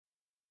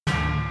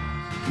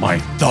My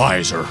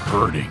thighs are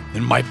hurting,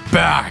 and my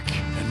back,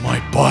 and my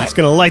butt. It's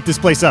gonna light this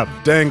place up.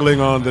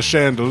 Dangling on the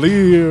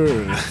chandelier.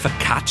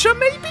 Focaccia,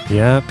 maybe?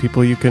 Yeah,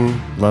 people you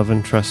can love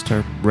and trust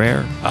are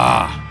rare.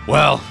 Ah,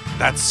 well,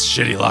 that's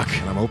shitty luck.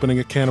 And I'm opening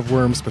a can of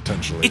worms,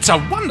 potentially. It's a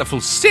wonderful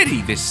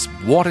city, this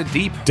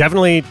Waterdeep.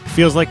 Definitely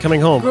feels like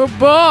coming home.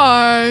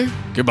 Goodbye.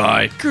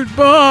 Goodbye.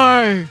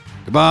 Goodbye.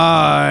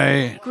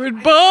 Goodbye.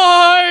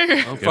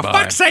 Goodbye. Oh, for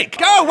fuck's sake,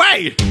 go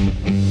away!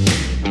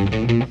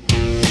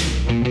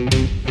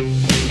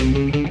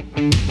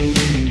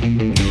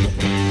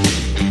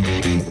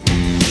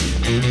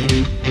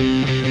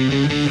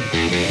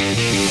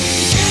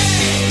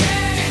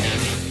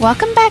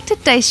 Welcome back to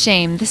Dice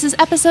Shame. This is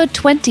episode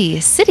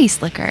 20, City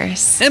Slickers.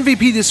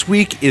 MVP this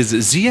week is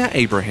Zia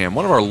Abraham,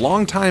 one of our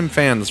longtime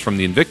fans from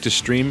the Invictus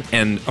stream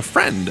and a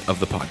friend of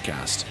the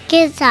podcast.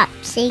 Good up,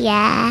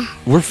 Sia.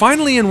 We're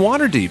finally in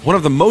Waterdeep, one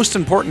of the most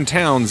important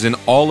towns in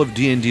all of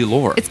D&D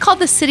lore. It's called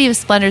the City of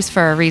Splendors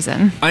for a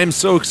reason. I am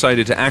so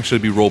excited to actually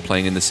be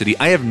role-playing in the city.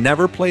 I have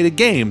never played a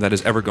game that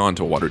has ever gone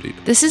to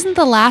Waterdeep. This isn't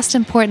the last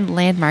important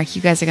landmark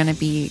you guys are going to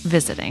be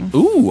visiting.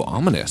 Ooh,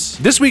 ominous.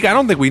 This week, I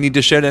don't think we need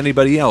to shed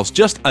anybody else.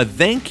 Just a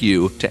thank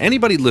you to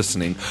anybody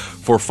listening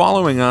for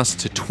following us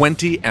to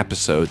 20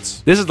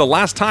 episodes. This is the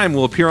last time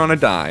we'll appear on a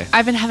die.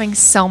 I've been having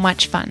so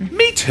much fun.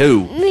 Me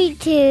too. Me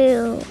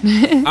too.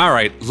 All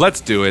right, let's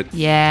do it.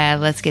 Yeah,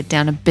 let's get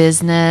down to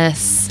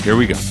business. Here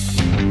we go.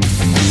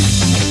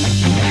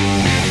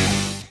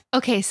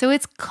 Okay, so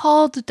it's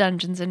called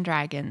Dungeons and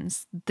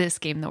Dragons, this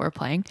game that we're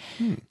playing.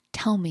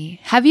 Tell me,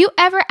 have you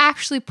ever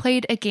actually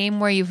played a game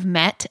where you've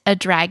met a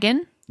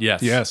dragon?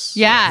 Yes. Yes.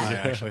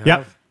 Yeah. I actually Yep.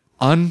 have.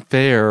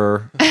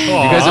 Unfair. You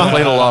guys have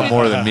played a lot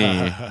more than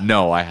me.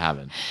 No, I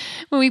haven't.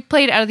 When we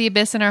played Out of the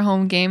Abyss in our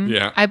home game,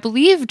 Yeah. I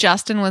believe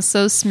Justin was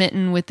so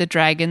smitten with the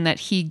dragon that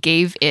he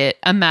gave it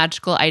a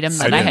magical item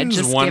that I had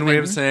just one given. way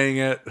of saying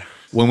it.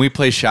 When we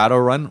play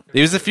Shadowrun,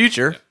 it was the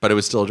future, but it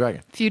was still a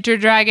dragon. Future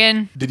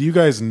dragon. Did you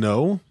guys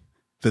know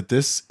that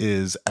this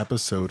is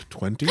episode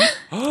 20?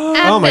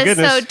 Oh, my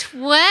goodness. Episode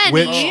 20.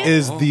 Which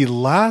is the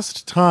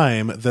last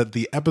time that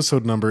the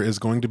episode number is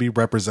going to be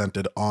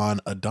represented on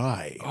a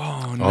die.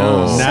 Oh, no.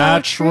 Oh.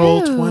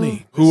 Natural true.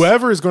 20.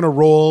 Whoever is going to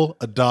roll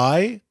a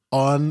die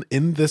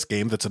in this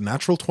game that's a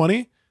natural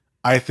 20,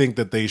 I think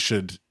that they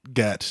should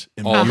get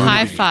A immunity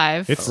high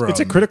five. It's from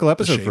a critical the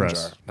episode shame for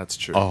us. jar. That's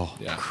true. Oh,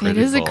 yeah. It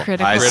is a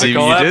critical. I see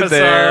Critical what you did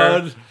there.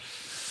 episode.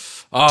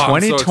 Oh,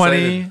 I'm so 2020,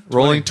 excited.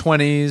 rolling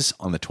 20s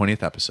on the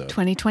 20th episode.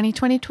 2020,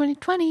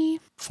 2020.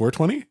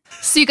 420?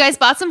 So you guys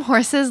bought some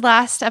horses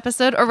last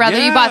episode, or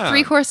rather you bought Yeah.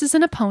 3 horses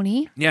and a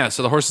pony. Yeah,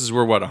 so the horses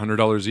were what,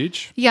 $100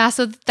 each? Yeah,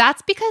 so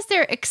that's because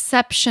they're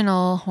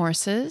exceptional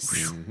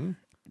horses.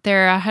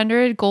 They're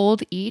 100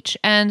 gold each,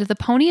 and the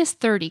pony is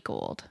 30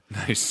 gold.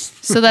 Nice.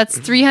 So that's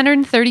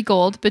 330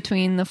 gold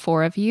between the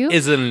 4 of you.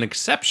 Is it an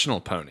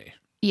exceptional pony?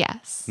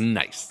 Yes.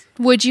 Nice.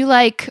 Would you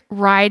like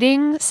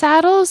riding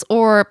saddles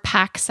or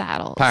pack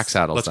saddles? Pack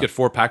saddles. Let's then. get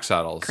 4 pack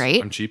saddles.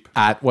 Great. I'm cheap.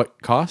 At what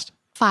cost?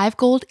 5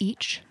 gold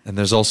each. And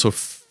there's also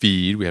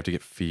feed. We have to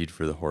get feed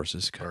for the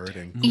horses.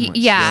 Birding.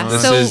 Yeah.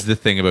 This So is the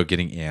thing about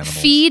getting animals.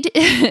 feed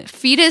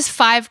is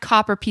 5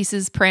 copper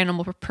pieces per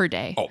animal per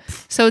day. Oh,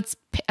 So it's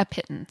a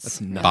pittance.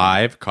 that's nuts.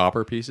 5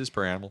 copper pieces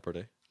per animal per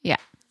day. Yeah.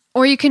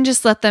 Or you can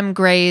just let them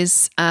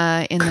graze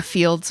in the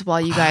fields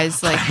while you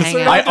guys like hang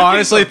out. I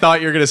honestly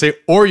thought you were going to say,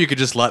 or you could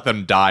just let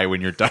them die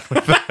when you're done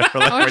with that.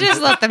 Or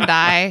just let them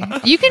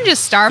die. You can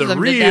just starve The them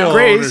to real death.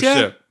 Graze, yeah.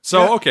 ownership.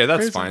 So, Yeah, okay, that's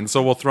crazy. fine.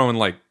 So we'll throw in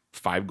like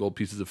 5 gold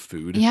pieces of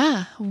food.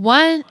 Yeah.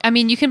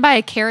 You can buy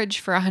a carriage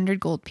for 100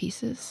 gold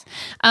pieces.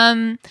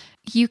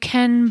 You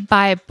can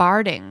buy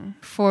barding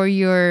for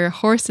your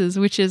horses,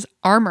 which is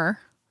armor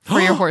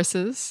for your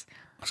horses.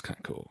 That's kind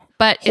of cool.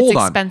 But Hold it's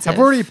on. expensive.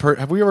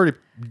 Have we already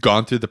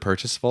gone through the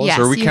purchase of all this? Yes,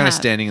 or are we you kind of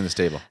have. standing in the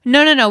stable?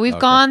 No. We've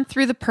gone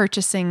through the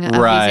purchasing of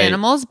Right. these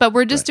animals, but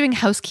we're just doing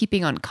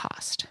housekeeping on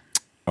cost.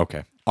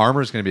 Okay.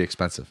 Armor is going to be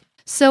expensive.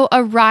 So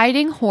a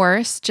riding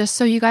horse, just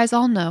so you guys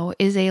all know,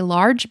 is a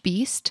large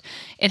beast.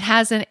 It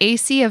has an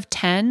AC of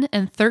 10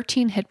 and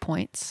 13 hit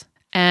points,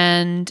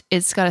 and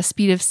it's got a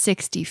speed of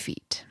 60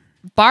 feet.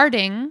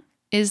 Barding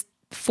is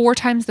 4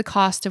 times the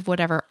cost of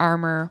whatever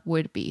armor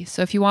would be.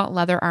 So if you want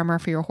leather armor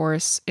for your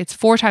horse, it's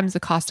 4 times the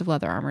cost of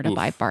leather armor to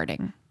buy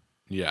barding.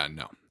 Yeah,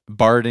 no.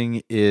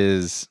 Barding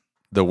is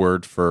the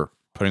word for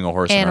putting a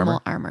horse in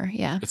Animal armor. armor,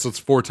 yeah. It's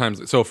 4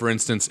 times. So, for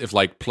instance, if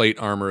like plate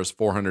armor is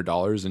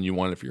 $400 and you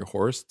want it for your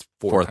horse, it's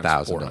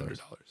 $4,000. $400.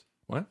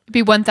 What? It'd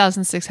be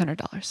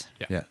 $1,600.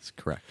 Yes,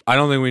 correct. I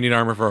don't think we need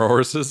armor for our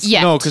horses.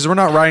 Yeah. No, because we're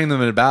not riding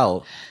them in a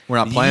battle. We're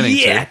not planning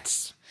to.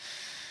 Yet.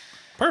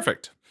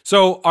 Perfect.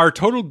 So our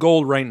total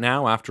gold right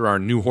now after our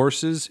new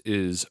horses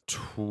is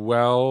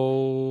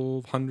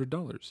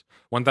 $1,200.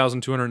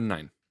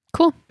 $1,209.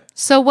 Cool.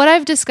 So what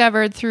I've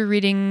discovered through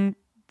reading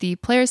the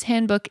player's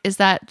handbook is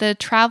that the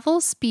travel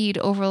speed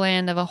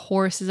overland of a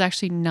horse is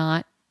actually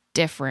not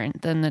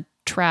different than the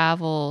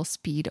travel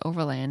speed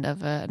overland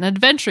of an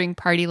adventuring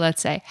party,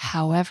 let's say.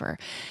 However,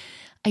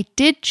 I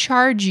did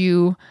charge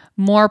you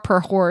more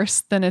per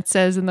horse than it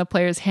says in the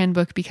player's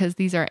handbook because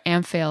these are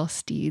amphail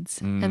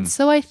steeds. And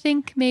so I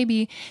think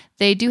maybe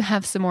they do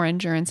have some more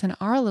endurance and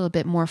are a little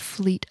bit more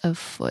fleet of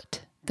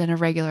foot than a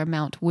regular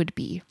mount would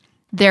be.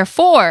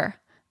 Therefore,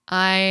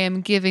 I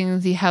am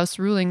giving the house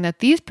ruling that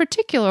these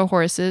particular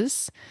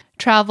horses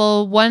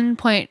travel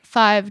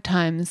 1.5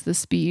 times the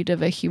speed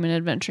of a human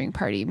adventuring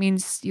party. It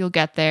means you'll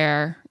get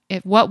there.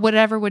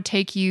 Whatever would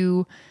take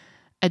you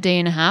a day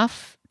and a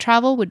half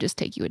travel would just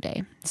take you a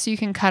day. So you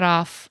can cut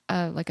off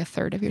like a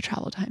third of your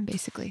travel time,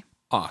 basically.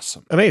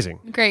 Awesome. Amazing.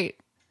 Great.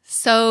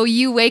 So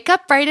you wake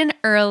up bright and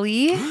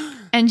early,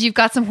 and you've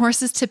got some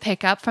horses to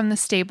pick up from the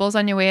stables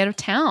on your way out of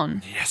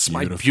town. Yes,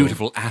 my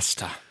beautiful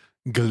Asta.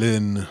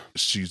 Glyn,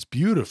 she's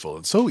beautiful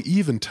and so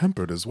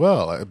even-tempered as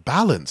well,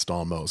 balanced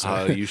almost.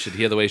 Oh, you should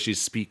hear the way she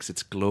speaks.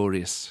 It's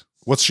glorious.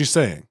 What's she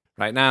saying?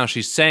 Right now,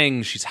 she's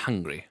saying she's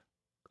hungry.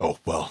 Oh,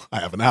 well,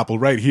 I have an apple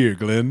right here,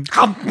 Glyn.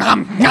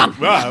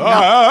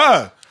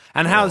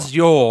 And how's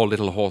your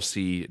little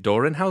horsey,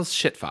 Doran? How's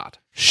Shitfart?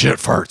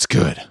 Shitfart's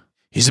good.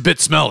 He's a bit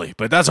smelly,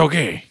 but that's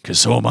okay, because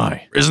so am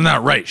I. Isn't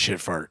that right,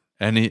 Shitfart?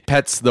 And he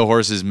pets the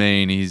horse's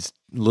mane. He's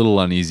a little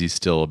uneasy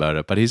still about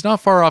it, but he's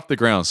not far off the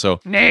ground, so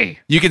Nay.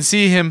 you can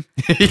see him.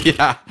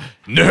 Yeah.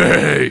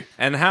 Nay.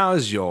 And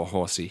how's your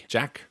horsey,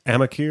 Jack?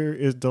 Amacure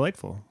is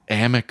delightful.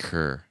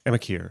 Amacure.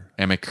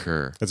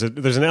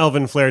 There's an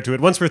elven flair to it.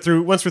 Once we're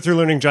through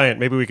learning giant,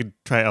 maybe we could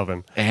try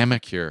elven.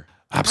 Amacure.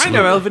 Absolutely.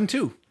 I know Elven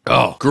too.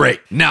 Oh, great.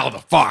 Now the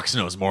fox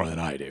knows more than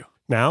I do.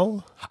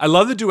 Now? I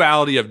love the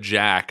duality of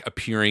Jack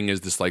appearing as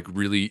this like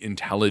really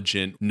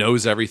intelligent,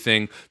 knows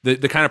everything, the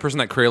kind of person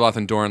that Kraloth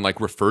and Doran like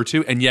refer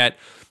to, and yet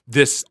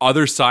this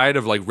other side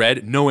of like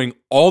Red knowing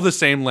all the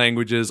same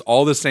languages,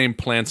 all the same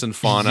plants and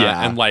fauna,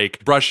 and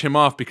like brush him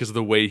off because of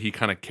the way he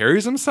kind of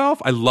carries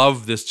himself. I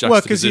love this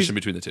juxtaposition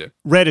between the two.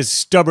 Red is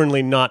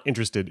stubbornly not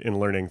interested in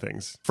learning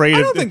things. I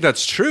don't think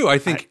that's true. I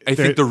think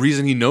the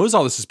reason he knows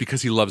all this is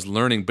because he loves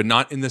learning, but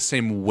not in the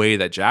same way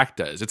that Jack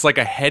does. It's like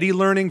a heady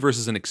learning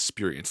versus an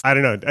experience. I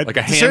don't know. Like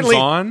a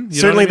hands-on.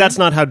 Certainly that's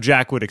not how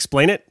Jack would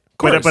explain it.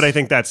 But I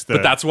think that's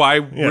But that's why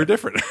we're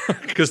different.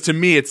 Because to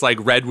me, it's like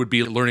Red would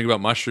be learning about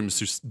mushrooms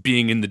through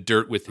being in the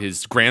dirt with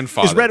his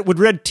grandfather. Would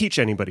Red teach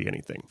anybody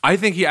anything? I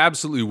think he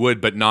absolutely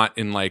would, but not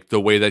in like the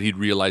way that he'd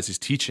realize he's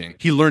teaching.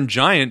 He learned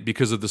giant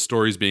because of the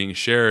stories being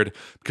shared,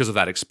 because of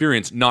that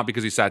experience, not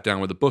because he sat down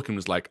with a book and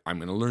was like, I'm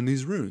going to learn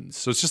these runes.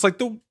 So it's just like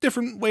the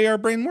different way our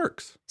brain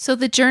works. So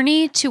the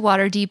journey to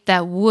Waterdeep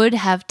that would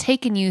have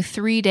taken you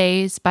 3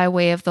 days by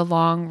way of the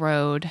long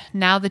road,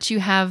 now that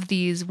you have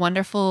these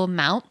wonderful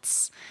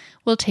mounts,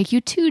 will take you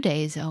 2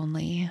 days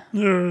only.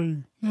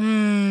 And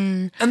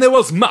there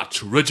was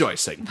much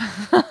rejoicing.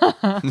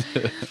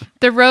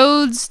 The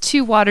roads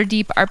to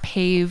Waterdeep are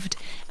paved,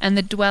 and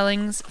the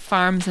dwellings,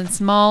 farms, and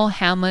small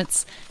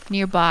hamlets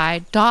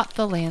nearby dot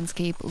the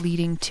landscape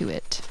leading to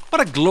it.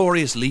 What a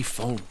glorious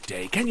leaf-fold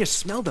day. Can you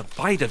smell the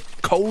bite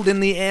of cold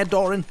in the air,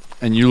 Doran?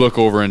 And you look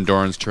over and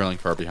Doran's trailing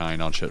far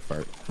behind on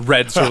Shitfart.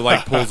 Red sort of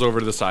like pulls over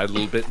to the side a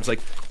little bit and is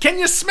like, can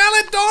you smell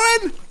it,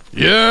 Doran?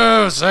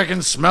 Yes, I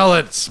can smell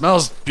it.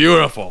 Smells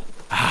beautiful.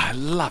 I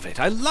love it.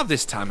 I love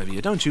this time of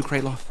year, don't you,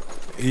 Kraloth?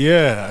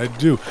 Yeah, I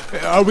do.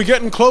 Are we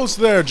getting close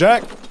there,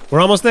 Jack? We're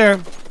almost there.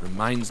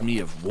 Reminds me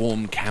of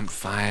warm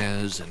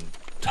campfires and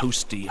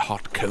toasty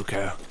hot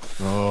cocoa.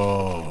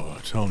 Oh,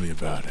 tell me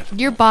about it.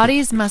 Your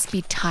bodies must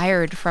be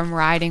tired from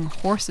riding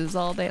horses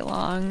all day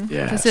long.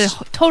 Yes. This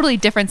is a totally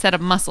different set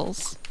of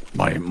muscles.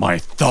 My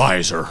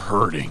thighs are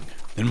hurting,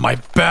 and my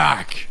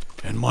back,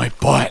 and my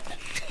butt,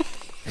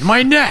 and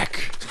my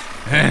neck,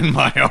 and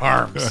my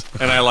arms.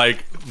 And I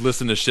like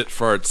listen to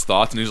Shitfart's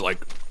thoughts, and he's like,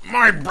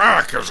 my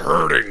back is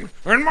hurting,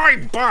 and my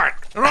butt,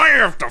 and I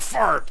have to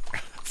fart.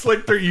 It's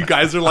like you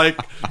guys are like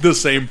the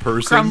same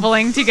person.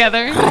 Crumbling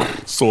together.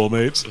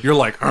 Soulmates. You're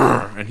like,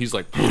 and he's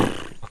like,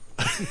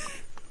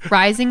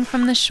 Rising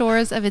from the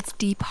shores of its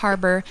deep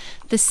harbor,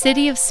 the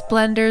City of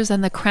Splendors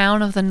and the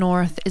Crown of the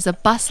North is a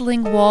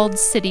bustling walled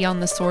city on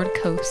the Sword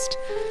Coast.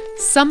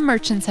 Some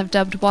merchants have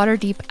dubbed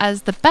Waterdeep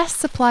as the best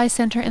supply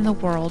center in the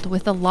world,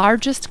 with the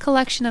largest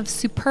collection of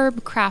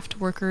superb craft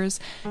workers,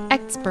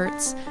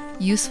 experts,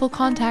 useful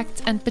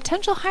contacts, and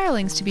potential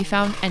hirelings to be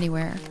found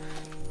anywhere.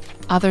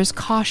 Others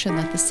caution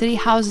that the city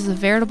houses a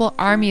veritable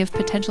army of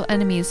potential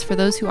enemies for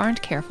those who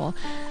aren't careful,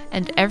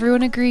 and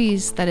everyone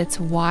agrees that its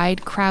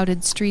wide,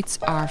 crowded streets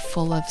are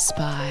full of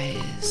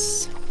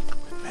spies.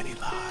 Many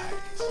lies.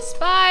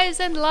 Spies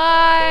and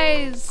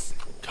lies!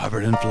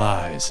 Covered in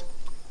flies.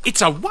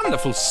 it's a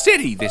wonderful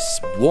city, this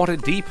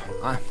Waterdeep.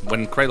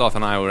 When Kraloth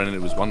and I were in it,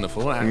 it was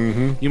wonderful.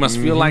 You must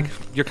feel like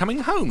you're coming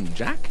home,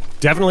 Jack.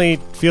 definitely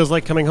feels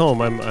like coming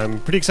home. I'm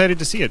pretty excited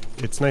to see it.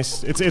 It's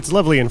nice. It's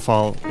lovely in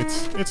fall.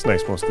 It's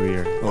nice most of the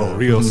year. Oh,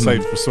 real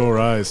sight for sore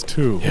eyes,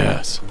 too.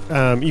 Yes.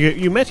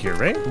 You met here,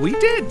 right? We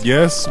did.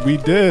 Yes, we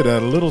did,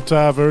 at a little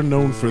tavern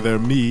known for their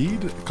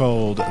mead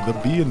called the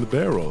Bee in the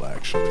Barrel,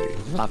 actually.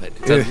 Love it.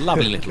 It's a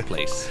lovely little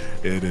place.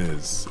 It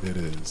is. It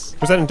is.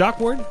 Was that in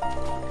Dockward?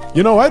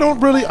 You know, I'm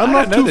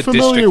not know too the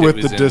familiar district with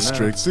it the was in,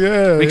 districts.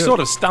 Yeah. We yeah. sort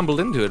of stumbled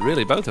into it,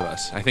 really, both of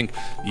us. I think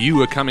you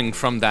were coming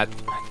from that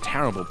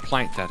terrible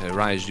plight that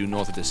arised you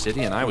north of the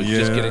city, and I was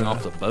just Yeah. getting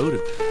off the boat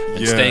and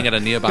Yeah. staying at a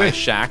nearby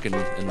shack, and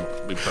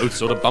we both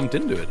sort of bumped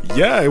into it.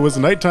 Yeah, it was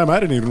nighttime. I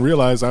didn't even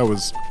realize I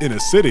was in a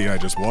city. I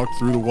just walked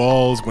through the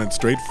walls, went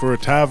straight for a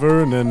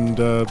tavern, and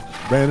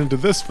ran into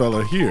this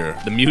fella here.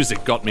 The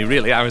music got me,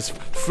 really. I was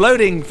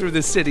floating through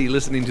the city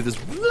listening to this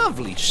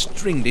lovely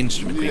stringed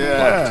instrument being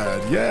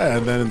played. Yeah.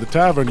 And then in the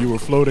tavern, you were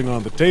floating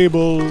on the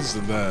tables,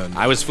 and then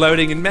I was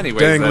floating in many ways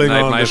that dangling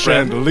night, on my the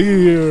friend.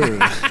 chandelier.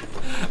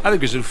 I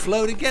think we should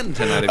float again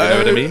tonight, if you know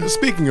what I mean.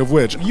 Speaking of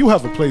which, you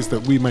have a place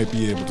that we might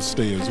be able to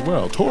stay as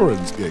well.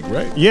 Torrin's gig,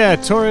 right? Yeah,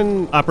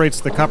 Torin operates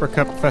the Copper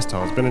Cup Fest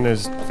Hall. It's been in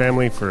his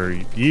family for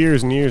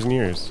years and years and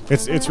years.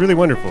 It's really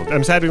wonderful.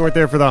 I'm sad we weren't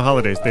there for the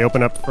holidays. They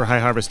open up for High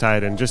Harvest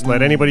Tide and just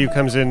let anybody who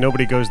comes in,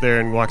 nobody goes there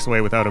and walks away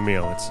without a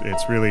meal.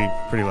 It's really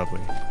pretty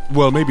lovely.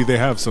 Well, maybe they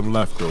have some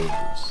leftovers.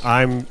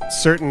 I'm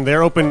certain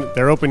they're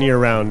open year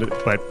round,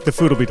 but the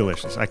food will be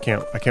delicious. I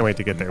can't wait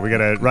to get there. We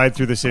gotta ride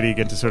through the city,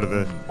 get to sort of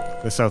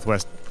the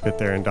southwest bit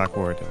there in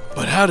Dockward.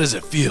 But how does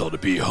it feel to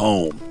be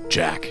home,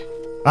 Jack?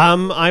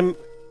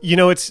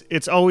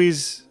 It's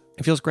always,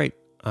 it feels great.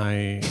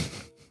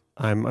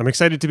 I'm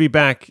excited to be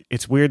back.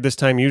 It's weird this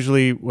time.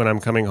 Usually when I'm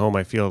coming home,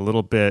 I feel a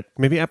little bit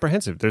maybe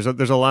apprehensive. There's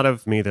a lot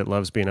of me that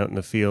loves being out in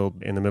the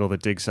field in the middle of a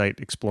dig site,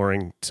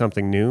 exploring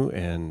something new,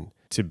 and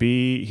to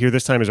be here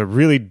this time is a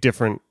really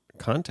different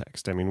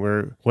context. I mean,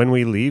 when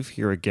we leave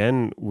here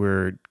again,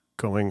 we're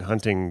going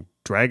hunting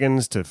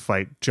dragons to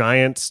fight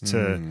giants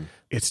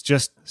it's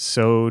just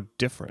so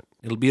different.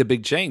 It'll be a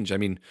big change. I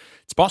mean,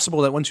 it's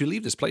possible that once you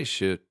leave this place,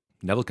 you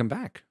never come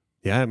back.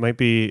 Yeah, it might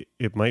be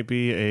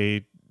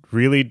a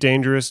really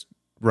dangerous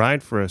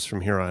ride for us from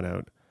here on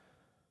out.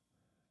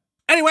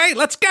 Anyway,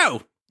 let's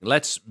go.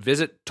 Let's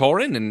visit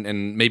Torin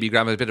and maybe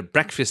grab a bit of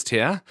breakfast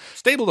here.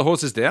 Stable the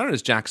horses there,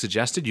 as Jack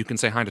suggested. You can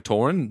say hi to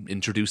Torin,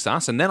 introduce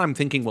us, and then I'm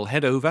thinking we'll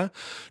head over,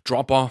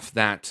 drop off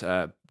that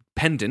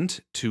pendant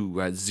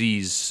to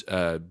Z's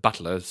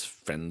butler's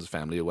friends,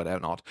 family, or whatever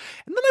not.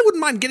 And then I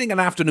wouldn't mind getting an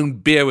afternoon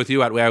beer with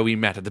you at where we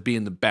met at the Bee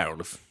in the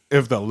Barrel.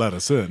 If they'll let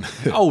us in.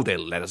 Oh,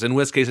 they'll let us in.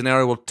 Worst case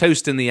scenario, we'll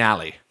toast in the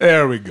alley.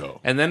 There we go.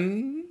 And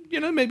then,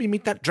 maybe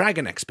meet that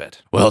dragon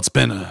expert. Well, it's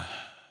been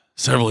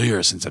several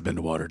years since I've been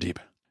to Waterdeep.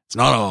 It's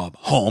not a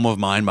home of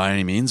mine by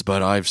any means,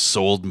 but I've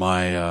sold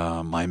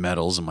my my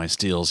metals and my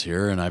steels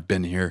here, and I've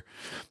been here,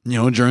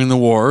 during the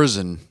wars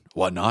and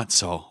whatnot,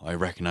 so I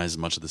recognize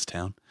much of this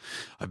town.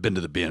 I've been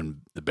to the Bee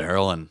in the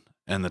Barrel and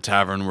the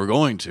tavern we're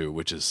going to,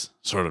 which is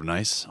sort of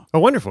nice. So Oh,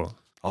 wonderful.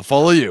 I'll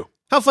follow you.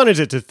 How fun is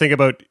it to think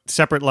about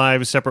separate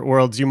lives, separate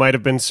worlds? You might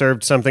have been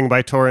served something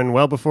by Torin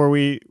well before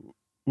we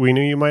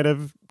knew you might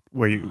have,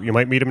 where you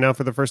might meet him now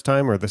for the first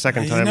time or the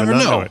second time You and never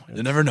not know. know it.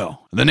 You never know.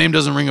 The name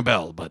doesn't ring a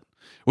bell, but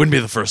wouldn't be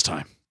the first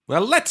time.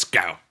 Well, let's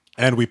go.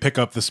 And we pick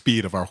up the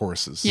speed of our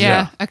horses.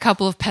 Yeah, a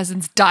couple of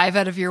peasants dive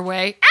out of your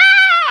way.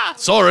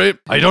 Sorry,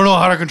 I don't know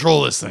how to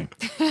control this thing.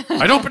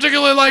 I don't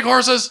particularly like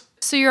horses.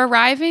 So you're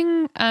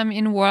arriving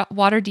in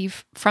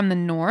Waterdeep from the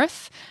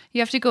north. You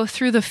have to go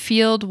through the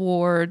field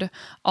ward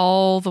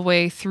all the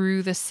way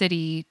through the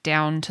city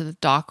down to the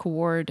dock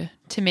ward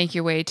to make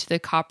your way to the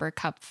Copper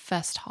Cup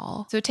Fest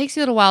Hall. So it takes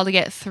you a little while to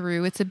get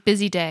through. It's a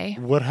busy day.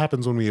 What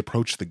happens when we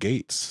approach the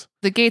gates?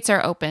 The gates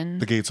are open.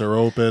 The gates are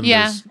open.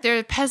 Yeah, There's- there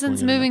are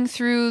peasants moving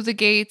through the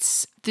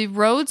gates. The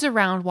roads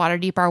around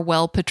Waterdeep are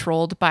well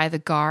patrolled by the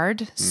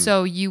guard,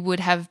 so you would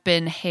have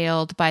been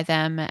hailed by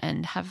them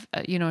and have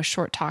a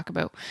short talk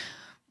about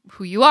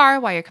who you are,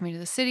 why you're coming to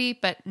the city,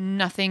 but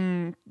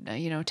nothing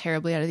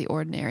terribly out of the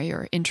ordinary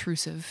or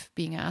intrusive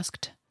being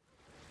asked.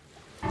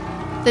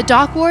 The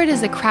dock ward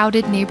is a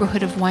crowded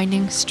neighborhood of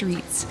winding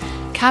streets,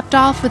 capped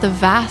off with a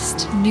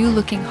vast,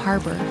 new-looking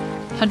harbor.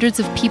 Hundreds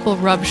of people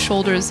rub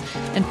shoulders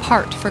and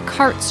part for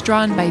carts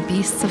drawn by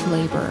beasts of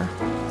labor.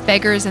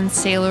 Beggars and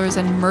sailors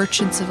and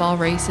merchants of all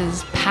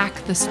races pack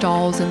the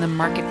stalls in the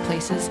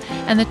marketplaces,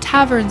 and the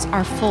taverns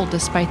are full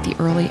despite the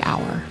early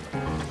hour.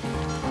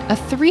 A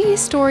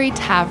 3-story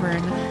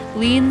tavern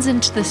leans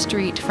into the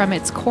street from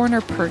its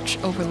corner perch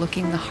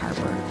overlooking the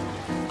harbor.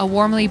 A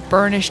warmly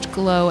burnished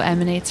glow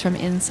emanates from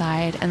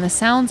inside, and the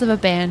sounds of a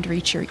band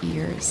reach your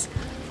ears.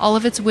 All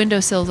of its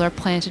windowsills are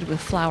planted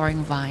with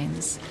flowering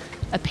vines.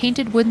 A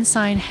painted wooden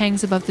sign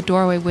hangs above the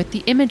doorway with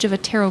the image of a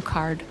tarot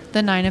card,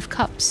 the 9 of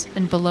Cups,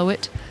 and below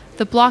it,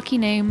 the blocky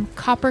name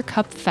Copper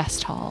Cup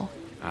Fest Hall.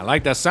 I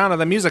like the sound of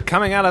the music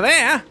coming out of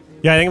there.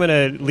 Yeah, I think I'm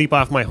going to leap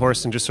off my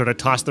horse and just sort of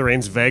toss the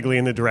reins vaguely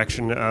in the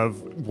direction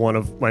of one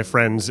of my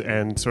friends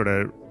and sort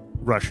of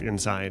rush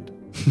inside.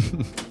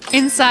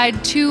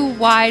 Inside, 2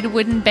 wide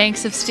wooden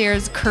banks of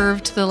stairs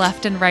curve to the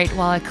left and right,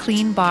 while a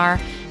clean bar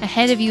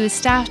ahead of you is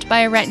staffed by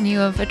a retinue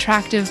of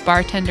attractive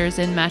bartenders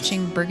in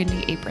matching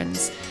burgundy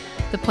aprons.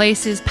 The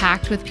place is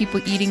packed with people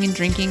eating and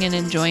drinking and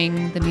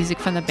enjoying the music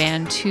from the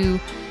band. 2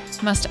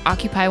 must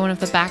occupy one of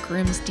the back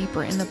rooms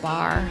deeper in the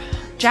bar.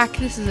 Jack,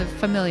 this is a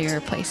familiar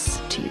place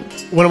to you.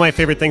 One of my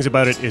favorite things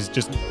about it is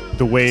just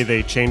the way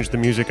they change the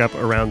music up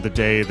around the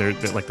day.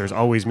 There's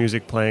always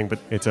music playing, but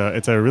it's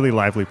a really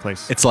lively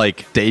place. It's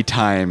like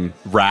daytime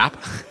rap.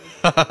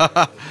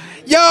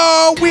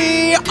 Yo,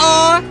 we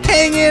are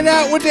hanging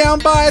out. We're down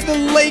by the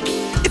lake.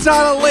 It's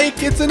not a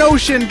lake, it's an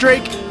ocean,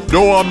 Drake.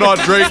 No, I'm not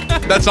Drake.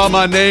 That's not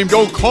my name.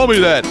 Don't call me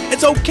that.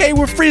 It's okay.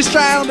 We're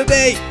freestyling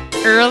today.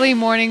 Early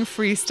morning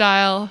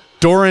freestyle.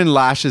 Doran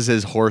lashes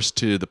his horse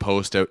to the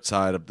post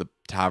outside of the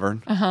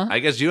tavern. I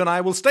guess you and I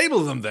will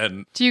stable them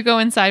then. Do you go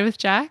inside with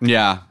Jack?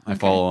 Yeah, I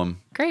follow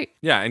him. Great.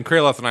 Yeah, and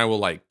Kraloth and I will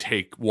like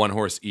take one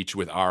horse each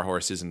with our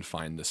horses and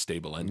find the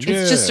stable entrance.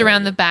 It's just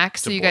around the back,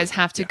 so To you guys board.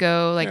 have to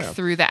go like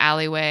through the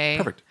alleyway.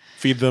 Perfect.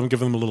 Feed them, give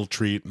them a little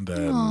treat, and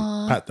then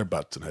pat their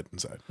butts and head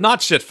inside.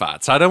 Not shit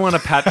farts. I don't want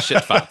to pat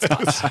shit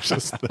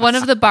farts. One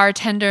of the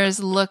bartenders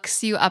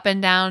looks you up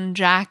and down,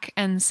 Jack,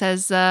 and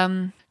says,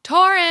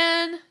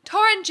 Torin,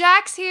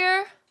 Jack's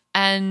here.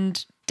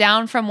 And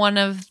down from one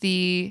of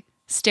the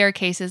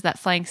staircases that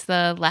flanks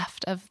the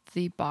left of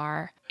the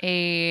bar,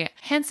 a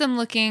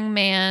handsome-looking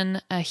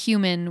man, a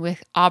human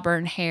with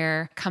auburn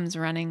hair, comes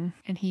running,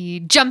 and he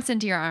jumps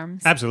into your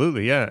arms.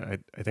 Absolutely, yeah.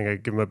 I think I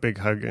give him a big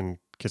hug and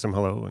kiss him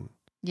hello. And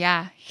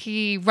Yeah,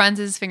 he runs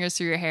his fingers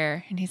through your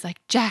hair, and he's like,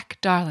 Jack,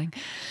 darling,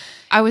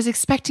 I was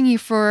expecting you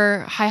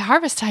for High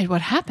Harvest Tide.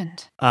 What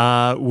happened?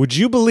 would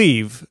you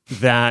believe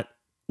that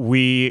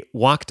we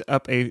walked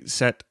up a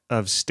set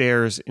of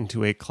stairs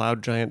into a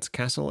cloud giant's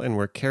castle and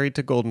were carried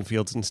to Golden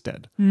Fields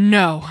instead?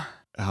 No.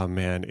 Oh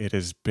man, it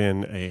has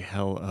been a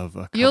hell of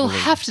a couple You'll of...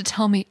 have to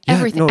tell me Yeah,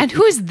 everything. no, And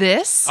who's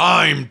this?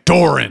 I'm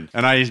Doran.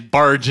 And I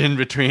barge in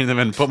between them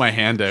and put my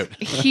hand out.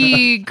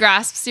 He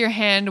grasps your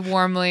hand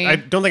warmly. I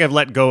don't think I've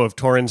let go of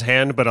Torin's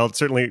hand, but I'll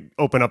certainly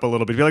open up a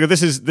little bit. Be like,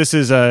 this is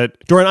Doran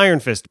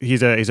Ironfist.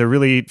 He's a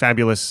really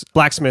fabulous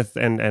blacksmith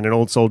and an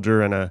old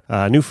soldier and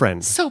a new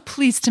friend. So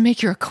pleased to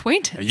make your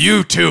acquaintance.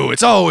 You too.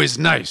 It's always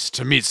nice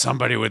to meet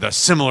somebody with a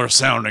similar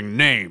sounding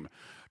name.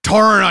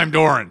 Torin, I'm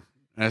Doran.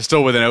 And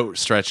still with an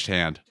outstretched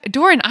hand.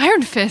 Doran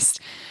Ironfist.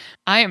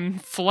 I am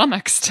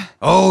flummoxed.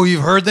 Oh,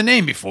 you've heard the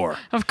name before.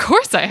 Of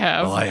course I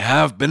have. Well, I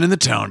have been in the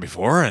town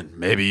before, and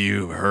maybe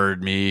you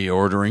heard me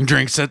ordering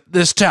drinks at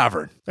this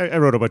tavern. I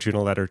wrote about you in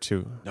a letter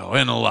too. No,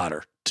 in a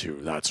ladder, too.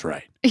 That's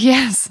right.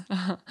 Yes.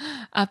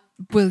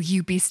 Will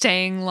you be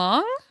staying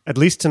long? At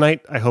least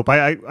tonight, I hope.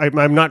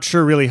 I'm not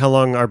sure really how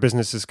long our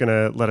business is going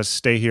to let us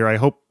stay here. I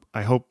hope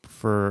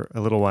for a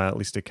little while at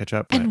least to catch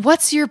up. And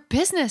what's your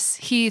business?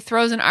 He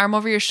throws an arm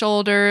over your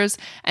shoulders,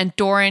 and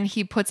Doran,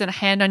 he puts a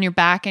hand on your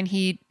back, and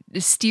he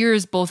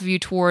steers both of you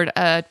toward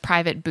a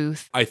private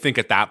booth. I think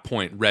at that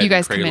point, Red You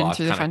guys and come in Kraloth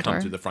through the kind front of come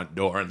door. through the front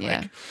door and Yeah.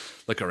 like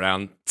look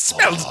around.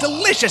 Smells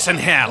delicious in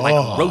here,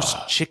 like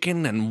roast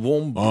chicken and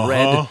warm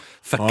bread.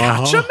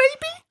 Focaccia, maybe?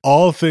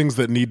 All things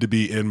that need to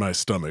be in my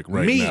stomach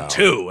right Me now.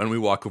 too. And we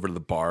walk over to the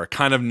bar,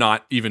 kind of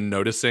not even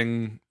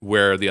noticing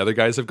where the other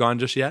guys have gone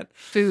just yet.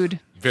 Food.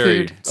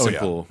 Very Food.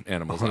 simple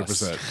animals.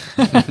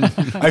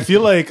 100%. I feel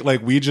like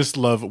we just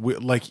love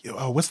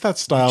what's that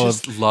style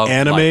just of love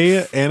anime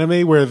life.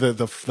 anime where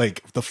the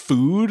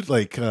food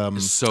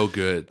So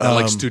good.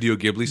 Like Studio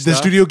Ghibli the stuff.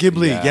 Studio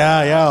Ghibli,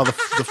 yeah.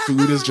 The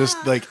food is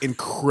just like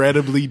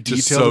incredibly detailed,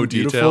 Just so and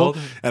beautiful. detailed.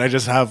 And I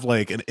just have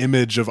like an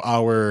image of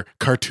our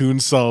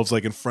cartoon selves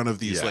like in front of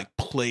these like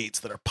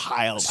plates that are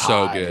piled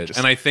So high. good. Just-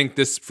 And I think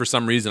this, for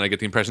some reason, I get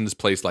the impression this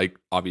place, like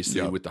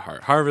obviously with the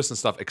harvest and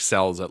stuff,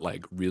 excels at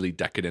like really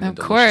decadent and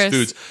delicious course.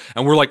 foods.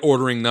 And we're like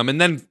ordering them. And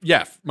then,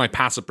 my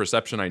passive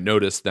perception, I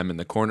notice them in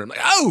the corner. I'm like,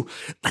 oh,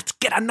 let's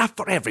get enough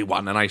for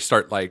everyone. And I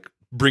start like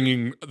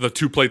bringing the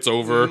 2 plates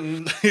over.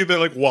 they're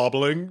like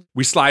wobbling.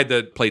 We slide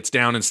the plates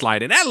down and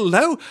slide in.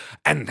 Hello.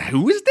 And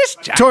who is this,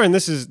 Jack? Torin,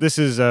 this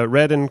is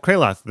Red and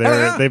Kraloth.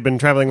 They've been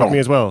traveling with me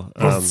as well.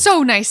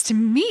 So nice to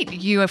meet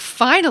you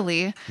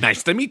finally.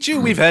 Nice to meet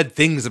you. We've heard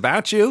things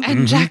about you.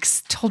 And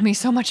Jack's told me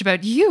so much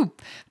about you.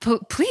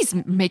 Please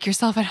make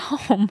yourself at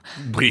home.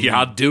 We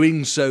are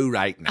doing so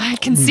right now. I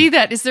can see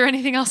that. Is there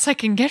anything else I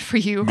can get for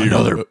you?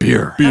 Another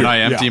beer. And I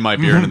empty my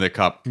beer into the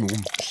cup.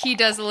 He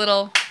does a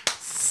little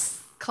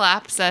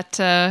claps at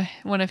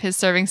one of his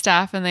serving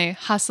staff, and they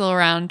hustle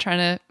around trying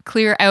to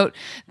clear out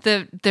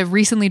the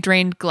recently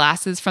drained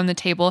glasses from the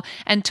table.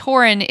 And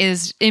Torin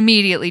is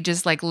immediately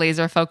just like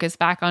laser focused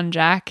back on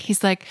Jack.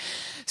 He's like,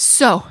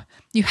 so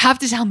you have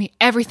to tell me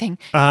everything.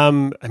 I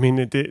mean,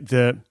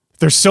 the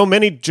There's so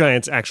many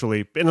giants,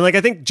 actually. And like,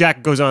 I think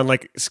Jack goes on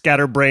like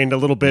scatterbrained, a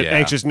little bit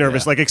anxious,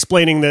 nervous, like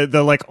explaining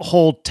the like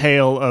whole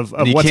tale of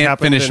he what's can't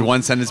happened. finish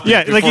one sentence.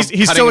 Yeah, like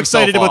he's so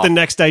excited about the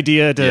next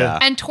idea to... Yeah.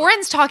 And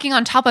Torin's talking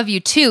on top of you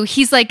too.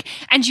 He's like,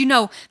 and you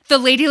know, the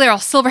Lady Laurel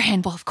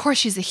Silverhand, well, of course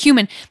she's a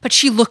human, but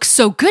she looks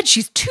so good.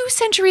 She's 2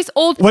 centuries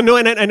old. Well, no,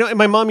 and I know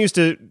my mom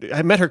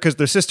I met her because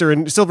they're sister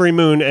and Silvery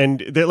Moon,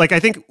 and like, I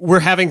think we're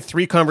having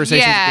 3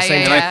 conversations at the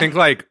same time. And I think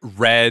like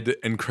Red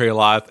and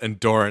Kraloth and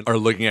Doran are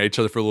looking at each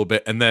other for a little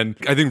bit, and then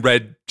I think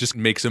Red just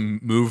makes him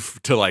move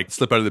to like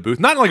slip out of the booth,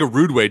 not in like a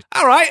rude way.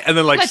 All right, and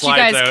then like Let you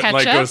slides guys out, and catch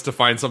like up. goes to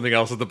find something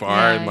else at the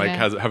bar and like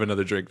have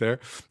another drink there,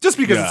 just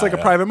because it's like a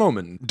Yeah. private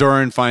moment.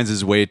 Doran finds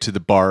his way to the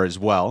bar as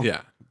well.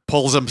 Yeah.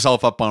 Pulls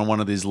himself up on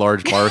one of these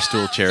large bar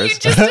stool You chairs.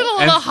 just did a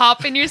little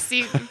hop in your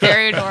seat.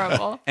 Very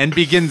adorable. And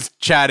begins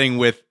chatting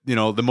with,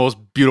 the most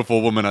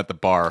beautiful woman at the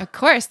bar. Of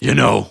course.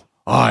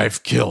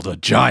 I've killed a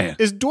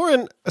giant. Is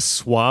Doran a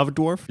suave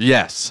dwarf?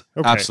 Yes,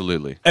 Okay.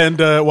 absolutely. And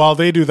while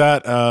they do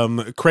that,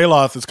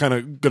 Kraloth is kind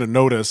of going to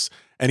notice,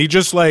 and he's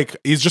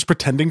just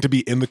pretending to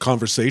be in the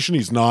conversation.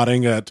 He's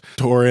nodding at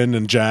Torin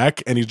and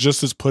Jack, and he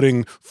just is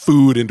putting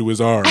food into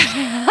his arms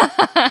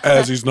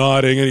as he's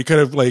nodding, and he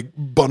kind of like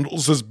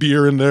bundles his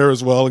beer in there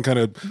as well, and kind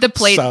of The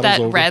plate saddles that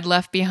over. Red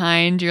left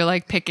behind, you're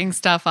like picking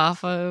stuff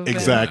off of.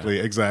 Exactly.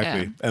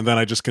 Yeah. And then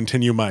I just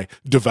continue my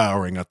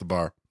devouring at the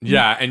bar.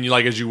 Yeah, and you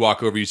like as you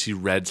walk over, you see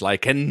Red's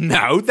like, and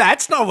no,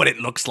 that's not what it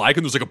looks like.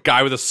 And there's like a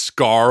guy with a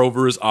scar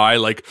over his eye,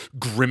 like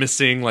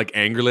grimacing like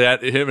angrily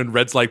at him, and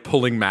Red's like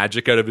pulling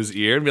magic out of his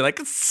ear and be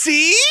like,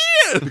 see?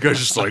 And the guy's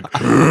just like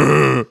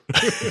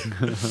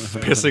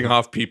pissing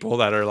off people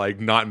that are like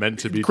not meant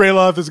to be.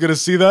 Kraloth is going to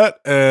see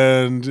that,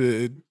 and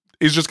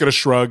he's just going to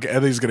shrug, and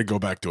then he's going to go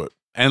back to it.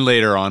 And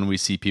later on, we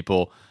see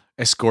people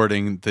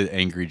escorting the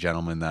angry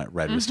gentleman that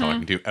Red was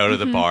talking to out of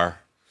the bar.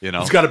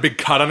 He's got a big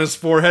cut on his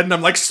forehead, and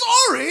I'm like,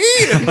 sorry.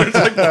 And it's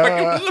like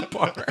back into the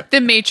bar.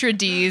 The maitre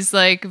d's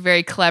like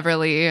very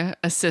cleverly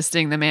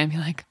assisting the man, be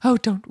like, "Oh,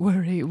 don't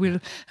worry, we'll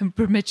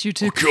permit you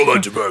to Kill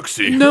that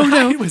democracy. No.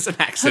 It was an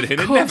accident. Of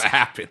It course. never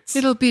happens.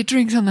 It'll be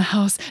drinks on the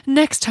house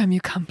next time you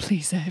come,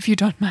 please, if you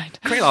don't mind."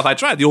 Kraloth, I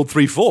tried the old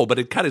 3-4, but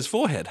it cut his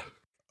forehead.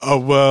 Oh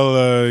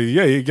well,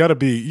 yeah. You gotta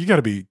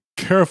be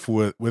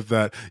careful with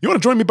that. You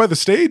want to join me by the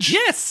stage?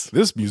 Yes.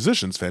 This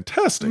musician's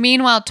fantastic.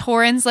 Meanwhile,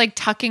 Torin's like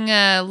tucking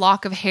a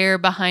lock of hair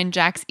behind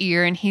Jack's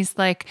ear, and he's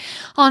like,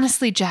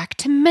 "Honestly, Jack,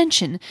 to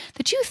mention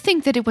that you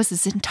think that it was the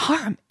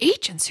Zentarum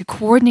agents who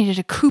coordinated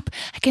a coup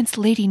against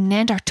Lady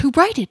Nandar to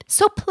write it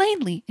so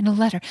plainly in a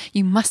letter,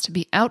 you must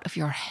be out of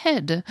your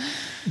head."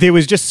 There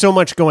was just so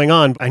much going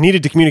on. I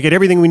needed to communicate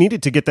everything we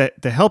needed to get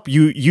the help.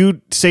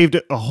 You saved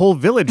a whole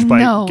village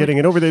by getting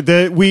it over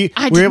there. We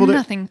I were did able to.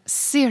 nothing.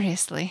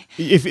 Seriously.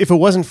 If it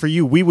wasn't for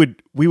you, we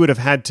would have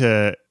had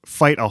to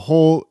fight a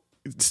whole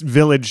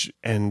village,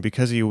 and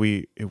because of you,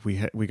 we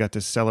got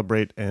to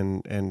celebrate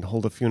and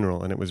hold a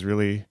funeral, and it was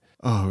really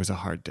it was a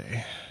hard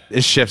day.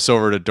 It shifts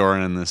over to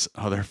Doran and this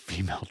other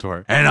female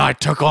dwarf. And I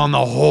took on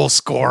the whole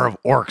score of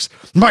orcs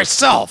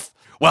myself.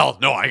 Well,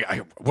 no,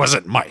 I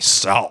wasn't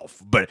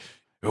myself, but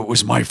it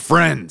was my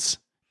friends.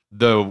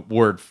 The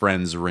word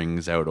friends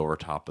rings out over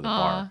top of the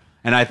bar.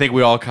 And I think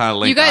we all kind of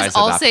link You guys eyes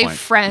all at that say point.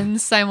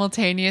 friends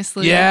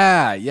simultaneously.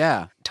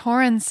 Yeah.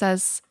 Torin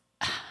says,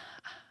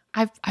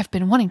 I've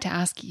been wanting to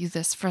ask you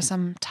this for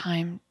some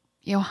time,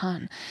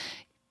 Johan.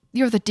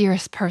 You're the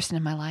dearest person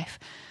in my life,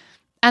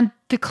 and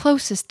the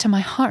closest to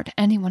my heart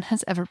anyone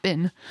has ever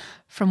been.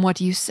 From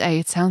what you say,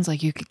 it sounds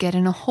like you could get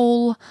in a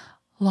whole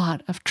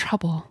lot of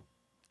trouble.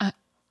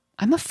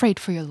 I'm afraid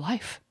for your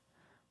life.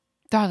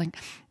 Darling,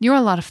 you're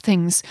a lot of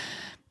things.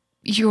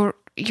 You're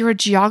a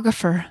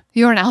geographer.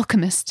 You're an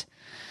alchemist.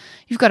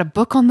 You've got a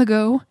book on the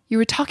go. You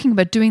were talking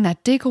about doing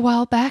that dig a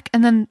while back,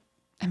 and then,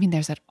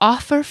 there's that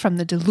offer from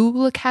the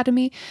Delul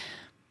Academy.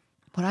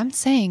 What I'm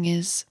saying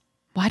is,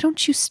 why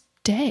don't you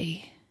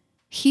stay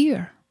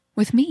here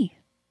with me?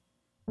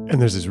 And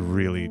there's this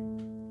really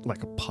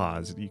like a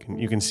pause.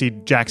 You can see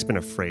Jack's been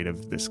afraid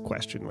of this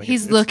question. Like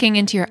He's looking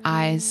into your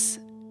eyes.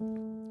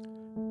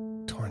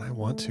 Torin, I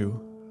want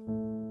to.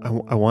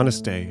 I want to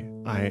stay.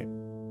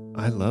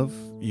 I love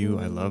you.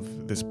 I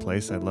love this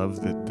place. I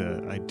love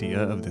the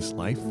idea of this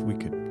life we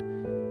could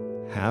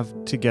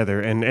have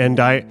together. And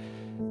I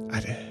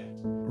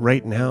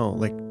right now,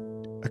 like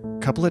a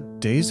couple of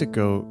days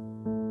ago,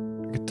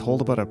 I got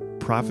told about a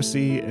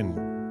prophecy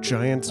and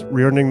giants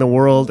reordering the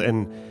world,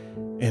 and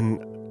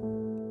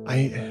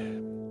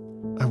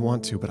I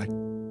want to, but I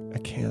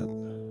can't.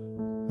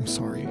 I'm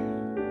sorry.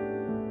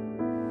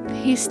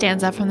 He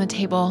stands up from the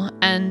table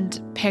and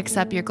picks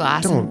up your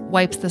glass and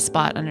wipes the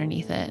spot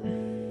underneath it.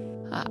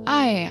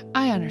 I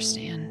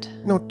understand.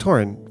 No,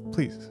 Torin,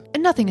 please.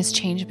 Nothing has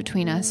changed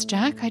between us,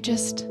 Jack. I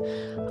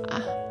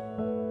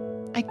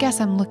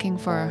guess I'm looking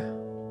for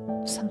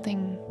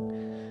something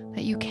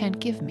that you can't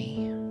give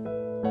me.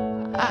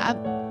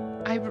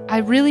 I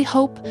really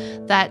hope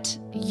that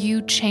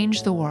you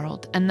change the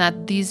world, and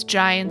that these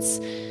giants,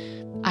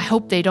 I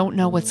hope they don't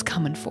know what's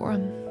coming for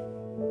them.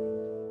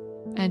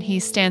 And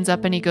he stands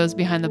up and he goes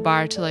behind the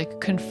bar to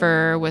like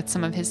confer with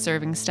some of his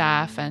serving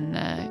staff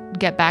and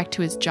get back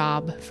to his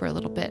job for a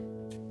little bit.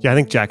 Yeah, I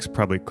think Jack's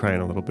probably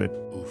crying a little bit.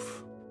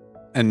 Oof.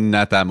 And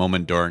at that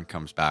moment, Doran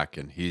comes back,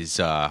 and he's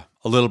a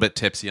little bit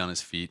tipsy on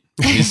his feet.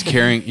 He's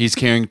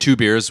carrying 2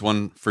 beers,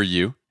 one for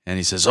you, and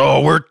he says,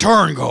 "Oh, where'd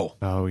Torn go?"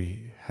 Oh,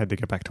 he had to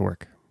get back to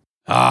work.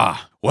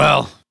 Ah,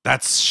 well,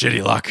 that's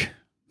shitty luck.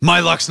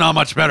 My luck's not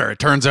much better. It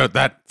turns out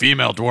that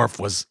female dwarf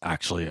was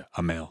actually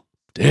a male.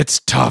 It's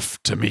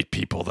tough to meet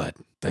people that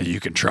you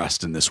can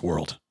trust in this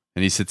world.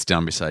 And he sits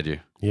down beside you.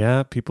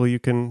 Yeah, people you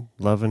can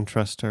love and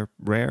trust are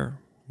rare.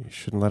 You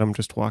shouldn't let them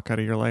just walk out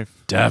of your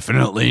life.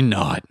 Definitely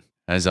not.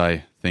 As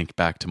I think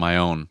back to my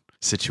own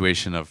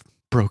situation of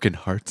broken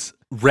hearts.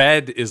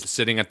 Red is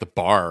sitting at the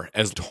bar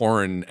as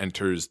Torin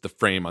enters the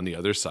frame on the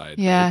other side.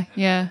 Yeah,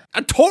 yeah.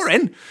 And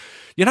Torin,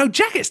 you know,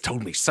 Jack has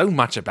told me so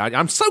much about you.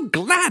 I'm so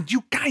glad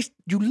you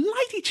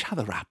light each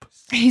other up.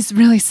 He's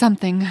really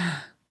something.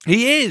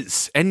 He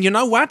is. And you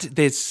know what?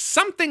 There's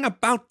something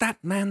about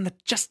that man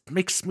that just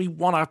makes me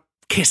want to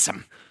kiss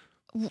him.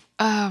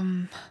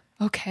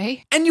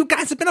 Okay. And you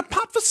guys have been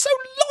apart for so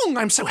long.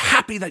 I'm so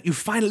happy that you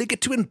finally get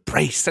to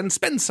embrace and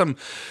spend some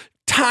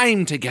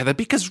time together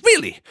because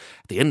really,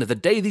 at the end of the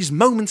day, these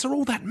moments are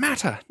all that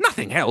matter.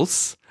 Nothing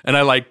else. And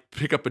I like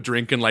pick up a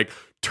drink and like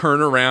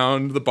turn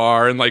around the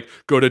bar and like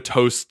go to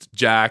toast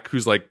Jack,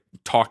 who's like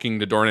talking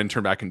to Doran, and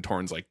turn back and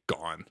Torn's like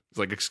gone. He's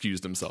like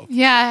excused himself.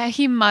 Yeah,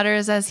 he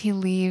mutters as he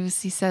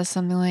leaves. He says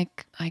something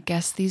like, I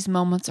guess these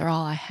moments are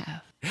all I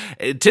have.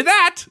 To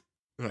that,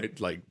 right,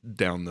 like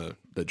down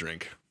the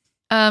drink.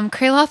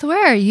 Kraloth,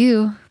 where are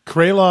you?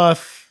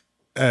 Kraloth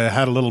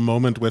had a little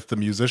moment with the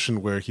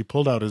musician where he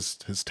pulled out his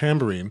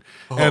tambourine,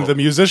 and the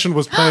musician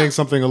was playing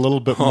something a little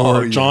bit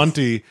more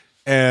jaunty,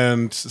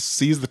 and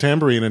sees the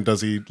tambourine. And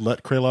does he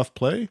let Kraloth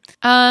play?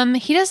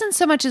 He doesn't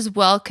so much as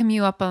welcome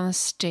you up on the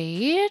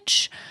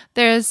stage.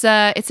 There's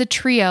it's a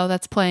trio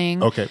that's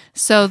playing. Okay.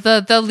 So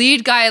the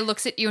lead guy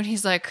looks at you and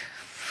he's like,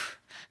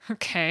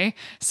 okay,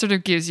 sort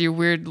of gives you a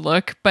weird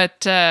look, but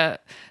the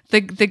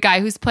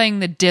guy who's playing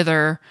the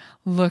dither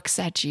looks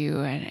at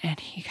you and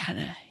he kind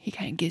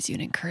of gives you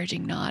an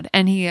encouraging nod,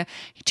 and he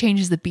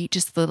changes the beat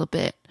just a little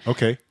bit.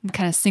 Okay. And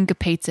kind of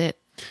syncopates it.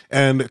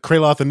 And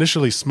Kraloth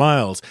initially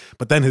smiles,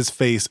 but then his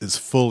face is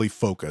fully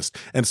focused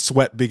and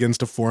sweat begins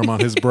to form on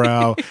his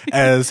brow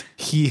as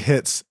he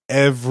hits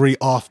every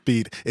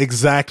offbeat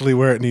exactly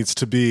where it needs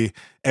to be,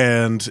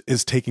 and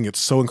is taking it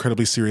so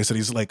incredibly serious. And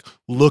he's like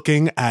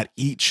looking at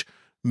each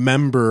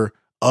member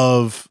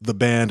of the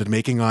band and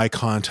making eye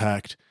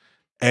contact,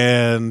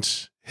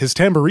 and his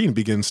tambourine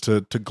begins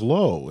to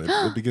glow.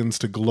 It begins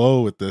to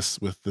glow with this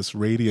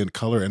radiant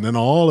color, and then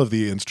all of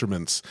the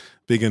instruments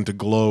begin to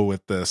glow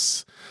with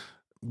this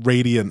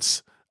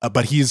radiance.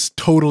 But he's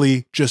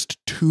totally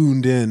just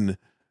tuned in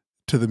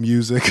to the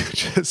music,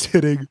 just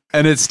hitting.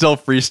 And it's still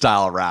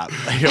freestyle rap.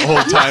 Like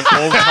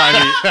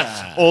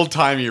old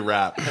timey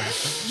rap.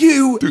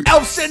 You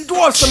elves and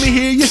dwarfs, let me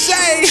hear you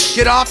say.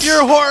 Get off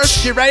your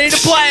horse. Get ready to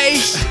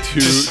play.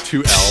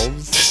 Two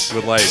elves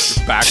with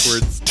like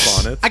backwards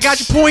bonnets. I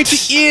got your pointy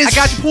ears. I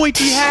got your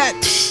pointy hat.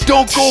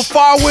 Don't go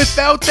far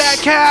without that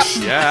cap.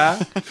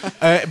 Yeah.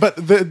 But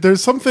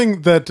there's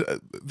something that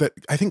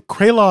I think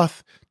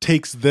Kraloth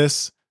takes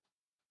this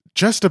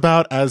just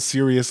about as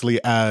seriously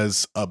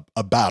as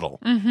a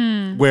battle,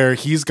 where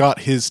he's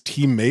got his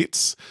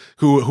teammates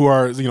who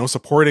are, you know,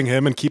 supporting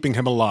him and keeping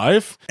him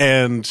alive,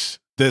 and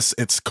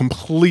it's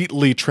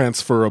completely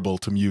transferable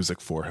to music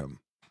for him.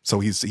 So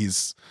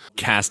he's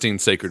Casting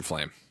Sacred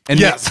Flame. And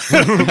yes,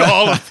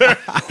 all of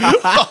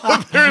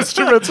their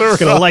instruments are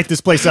Gonna light this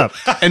place up.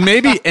 and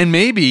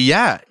maybe,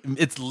 yeah,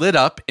 it's lit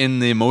up in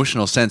the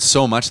emotional sense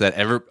so much that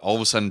all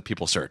of a sudden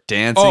people start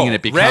dancing, and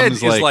it becomes Red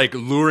is like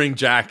luring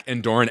Jack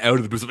and Doran out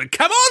of the booth. Like,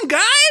 come on,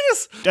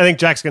 guys! I think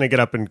Jack's gonna get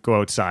up and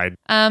go outside.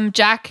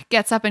 Jack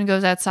gets up and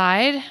goes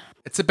outside.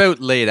 it's about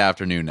late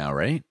afternoon now,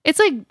 right? It's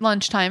like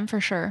lunchtime for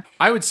sure.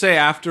 I would say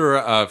after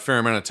a fair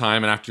amount of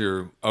time and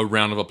after a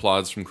round of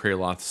applause from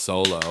Kraloth's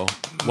solo,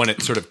 when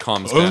it sort of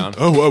calms down.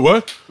 Oh,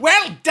 what?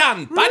 Well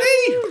done, buddy!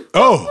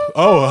 Oh,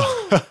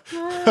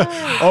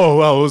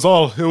 well,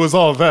 it was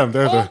all them.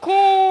 They're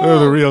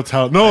the real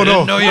talent. No,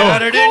 know you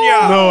had it in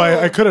ya. No,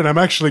 I couldn't. I'm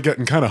actually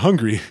getting kind of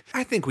hungry.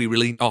 I think we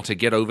really ought to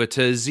get over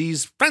to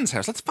Z's friend's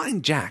house. Let's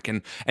find Jack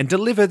and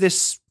deliver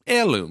this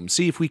heirloom.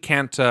 See if we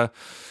can't,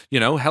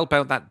 help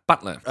out that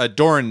butler.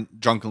 Doran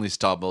drunkenly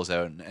stumbles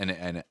out,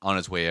 and on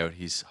his way out,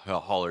 he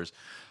hollers,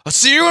 I'll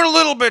see you in a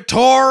little bit,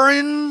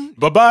 Torin.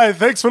 Bye-bye.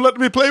 Thanks for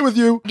letting me play with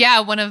you. Yeah,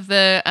 one of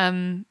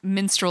the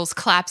minstrels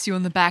claps you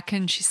on the back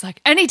and she's like,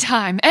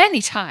 anytime.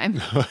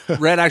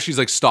 Red actually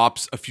like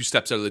stops a few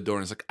steps out of the door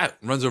and is like,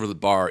 runs over to the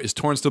bar. Is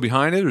Torin still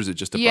behind it, or is it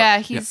just a bar? Yeah,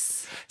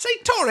 he's... Say,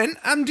 Torin,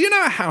 do you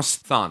know a house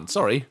Thon?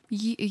 Sorry.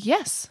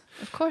 Yes,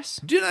 of course.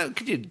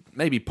 Could you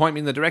maybe point me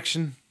in the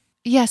direction?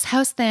 Yes,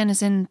 House Than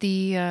is in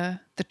the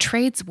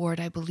trades ward,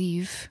 I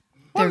believe.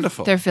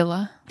 Wonderful. Their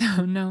villa.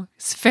 Oh, no.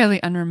 It's fairly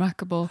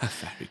unremarkable.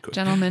 Very good.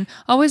 Gentlemen,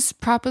 always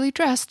properly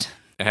dressed.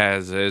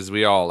 As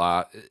we all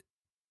are.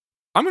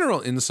 I'm going to roll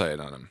insight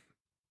on him.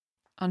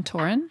 On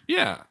Torin?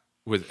 Yeah,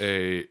 with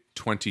a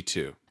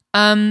 22.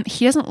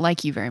 He doesn't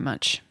like you very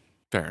much.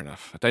 Fair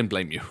enough. I don't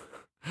blame you.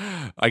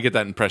 I get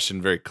that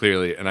impression very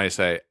clearly, and I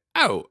say,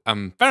 "Oh,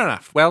 fair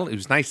enough. Well, it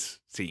was nice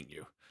seeing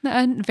you."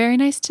 Very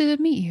nice to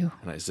meet you.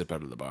 And I zip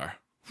out of the bar.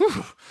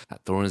 Whew,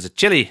 that Thorin is a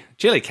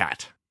chilly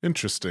cat.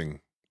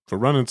 Interesting. For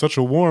running such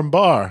a warm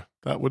bar,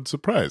 that would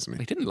surprise me.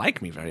 He didn't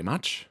like me very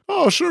much.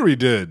 Oh, sure he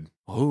did.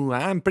 Oh,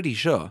 I'm pretty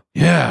sure.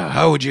 Yeah,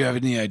 how would you have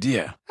any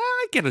idea?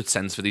 I get a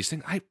sense for these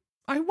things.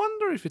 I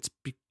wonder if it's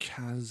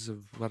because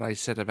of what I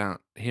said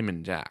about him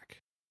and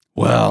Jack.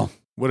 Well,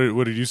 What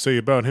did you say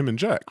about him and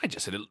Jack? I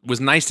just said it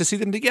was nice to see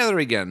them together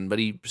again, but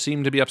he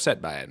seemed to be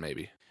upset by it,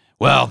 maybe.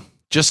 well,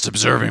 just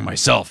observing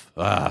myself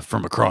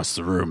from across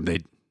the room, they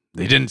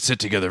didn't sit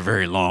together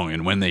very long,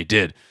 and when they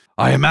did,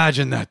 I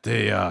imagine that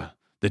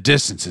the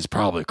distance is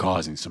probably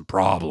causing some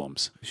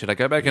problems. Should I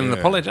go back and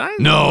apologize?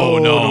 No,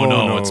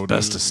 no, it's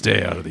best to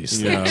stay out of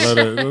these Yeah,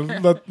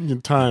 things. let your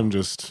time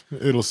just,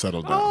 it'll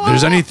settle down. If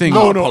there's anything,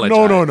 No.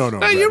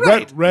 you're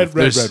right. Red.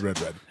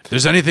 if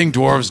there's anything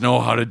dwarves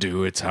know how to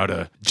do, it's how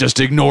to just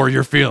ignore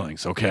your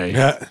feelings, okay?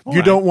 Yeah,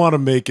 you don't want to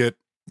make it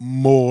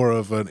more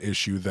of an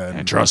issue than.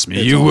 And trust me,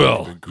 it's you already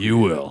will. been You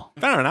will.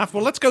 Fair enough.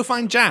 Well, let's go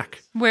find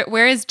Jack.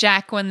 Where is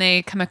Jack when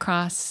they come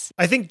across?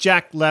 I think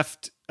Jack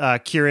left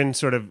Kieran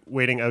sort of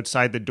waiting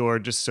outside the door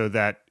just so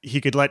that he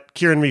could let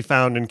Kieran be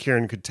found and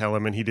Kieran could tell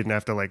him and he didn't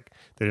have to they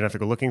didn't have to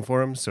go looking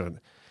for him. So,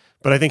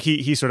 but I think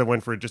he sort of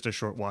went for just a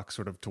short walk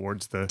sort of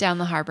towards Down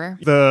the harbor.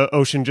 the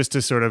ocean just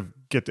to sort of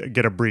get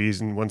a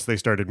breeze. And once they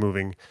started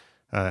moving,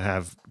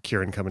 have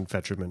Kieran come and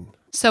fetch him. And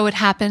So it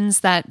happens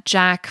that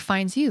Jack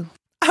finds you.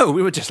 Oh,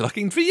 we were just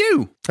looking for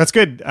you. that's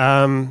good.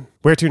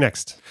 Where to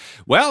next?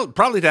 Well,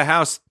 probably to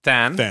House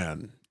Than.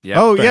 Than.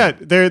 Yeah. Oh yeah,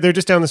 they're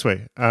just down this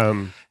way.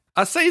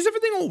 I say, is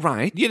everything all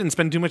right? You didn't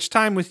spend too much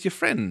time with your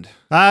friend.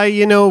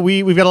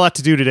 We've got a lot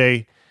to do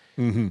today.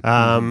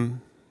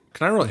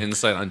 Can I roll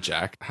insight on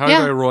Jack? How Yeah.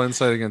 do I roll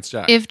insight against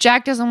Jack? If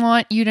Jack doesn't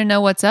want you to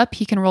know what's up,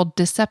 he can roll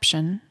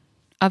deception.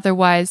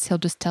 Otherwise, he'll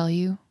just tell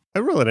you. I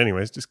roll it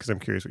anyways, just because I'm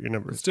curious what your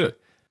number Let's is. do it.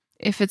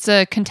 If it's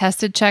a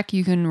contested check,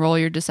 you can roll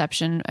your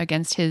deception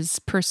against his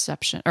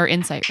perception or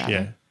insight, rather.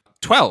 Yeah.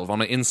 12 on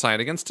my insight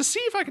against to see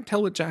if I can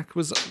tell what Jack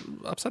was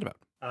upset about.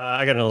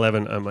 I got an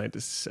 11 on my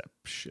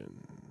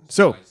deception.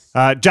 So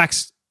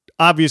Jack's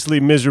obviously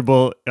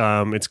miserable.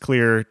 It's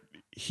clear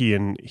he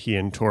and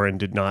Torin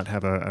did not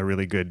have a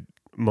really good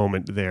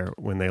moment there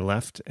when they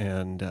left,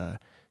 and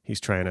he's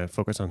trying to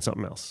focus on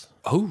something else.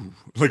 Oh,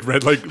 like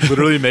Red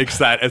literally makes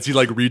that as he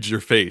reads your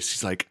face.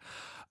 He's like,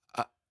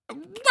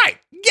 right,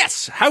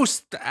 yes,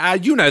 House,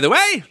 you know the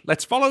way.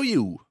 Let's follow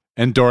you.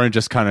 And Doran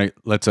just kind of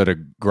lets out a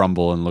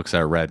grumble and looks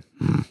at Red.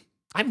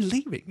 I'm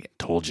leaving it.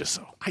 Told you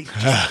so.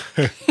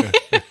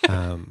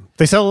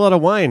 They sell a lot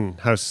of wine,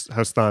 House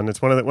Thon.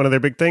 It's one of their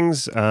big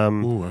things.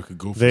 Ooh, I could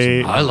go for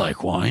They- some. I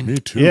like wine. Me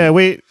too. Yeah,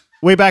 way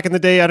back in the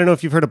day. I don't know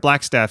if you've heard of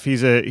Blackstaff.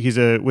 He's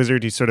a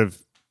wizard. He's sort of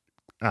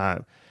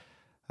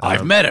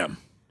I've met him.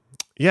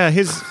 yeah.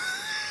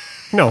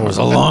 No, It was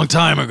a long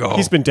time ago.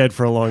 He's been dead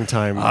for a long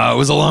time. It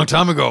was a long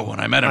time ago when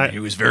I met him. He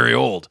was very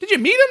old. Did you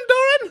meet him,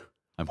 Doran?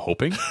 I'm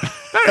hoping.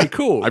 Very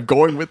cool. I'm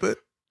going with it.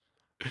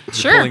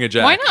 Sure. pulling a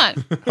Jack. Why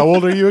not? How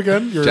old are you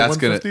again? You're Jack's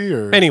gonna- 150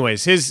 or?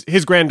 Anyways, his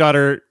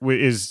granddaughter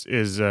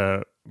is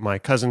my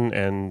cousin,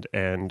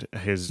 and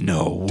his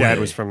No dad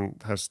way. was from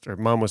House, or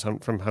mom was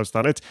from House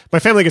Thon. It's my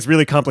family gets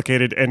really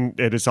complicated, and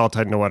it's all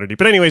tied into Waterdeep.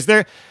 But anyways,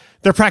 they're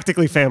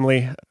practically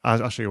family.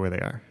 I'll show you where they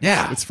are.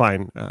 Yeah. it's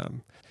fine.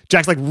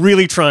 Jack's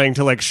really trying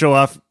to show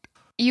off.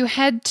 You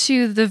head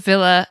to the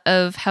villa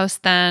of House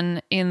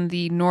Than in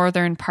the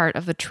northern part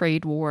of the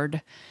trade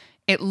ward.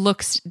 It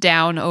looks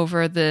down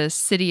over the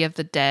City of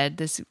the Dead,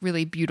 this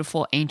really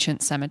beautiful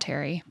ancient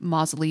cemetery,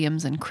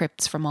 mausoleums and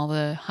crypts from all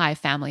the high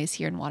families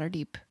here in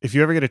Waterdeep. If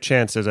you ever get a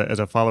chance as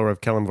a follower of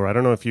Kellamvor, I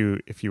don't know if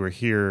you were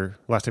here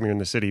last time you were in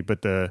the city,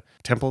 but the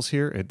temples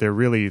here they're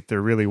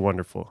really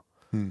wonderful.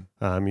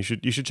 You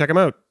should check them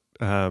out.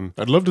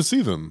 I'd love to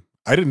see them.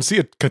 I didn't see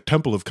a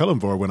temple of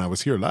Kellamvor when I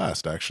was here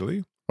last,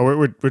 actually. Oh,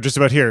 we're just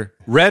about here.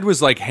 Red was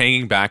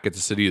hanging back at the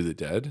City of the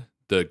Dead,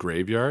 the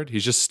graveyard.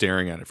 He's just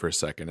staring at it for a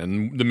second.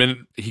 And the minute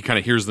he kind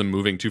of hears them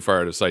moving too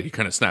far out of sight, he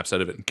kind of snaps out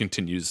of it and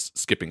continues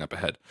skipping up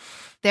ahead.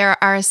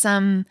 There are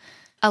some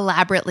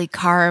elaborately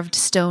carved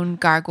stone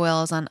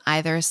gargoyles on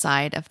either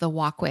side of the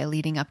walkway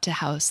leading up to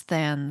House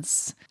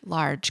Than's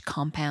large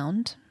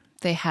compound.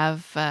 They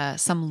have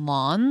some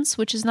lawns,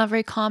 which is not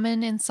very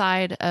common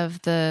inside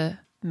of the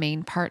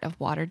main part of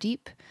Waterdeep,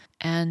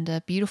 and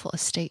a beautiful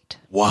estate.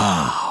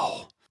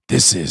 Wow.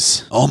 This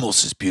is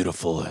almost as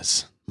beautiful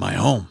as my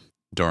home.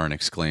 Doran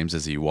exclaims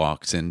as he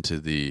walks into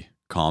the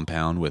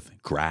compound with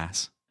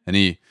grass. And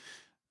he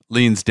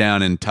leans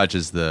down and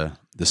touches the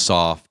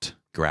soft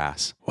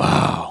grass.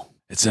 Wow.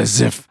 It's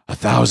as if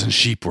 1,000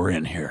 sheep were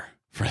in here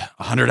for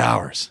 100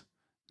 hours,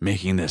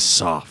 making this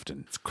soft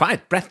and It's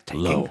quite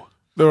breathtaking. low.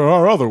 There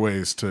are other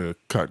ways to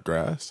cut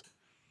grass.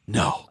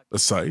 No. A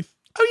scythe.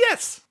 Oh,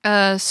 yes.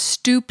 A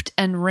stooped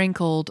and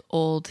wrinkled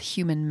old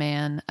human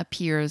man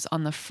appears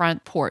on the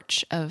front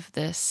porch of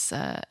this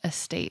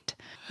estate.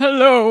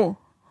 Hello.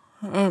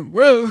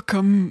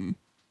 Welcome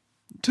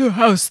to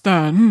House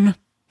Than.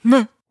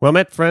 Well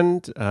met,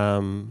 friend.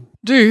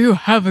 Do you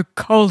have a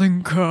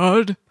calling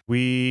card?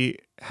 We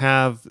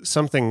have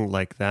something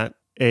like that.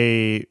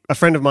 A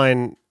friend of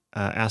mine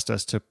asked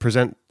us to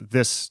present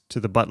this to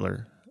the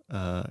butler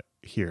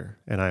here,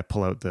 and I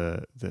pull out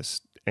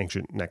this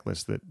ancient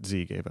necklace that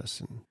Z gave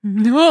us.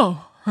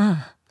 No,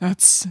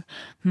 that's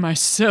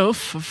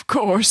myself, of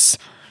course.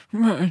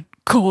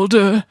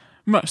 Calder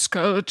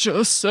Muscal at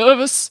your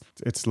service.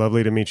 It's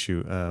lovely to meet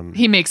you.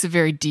 He makes a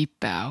very deep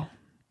bow.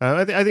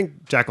 I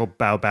think Jack will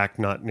bow back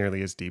not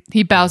nearly as deep.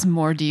 He bows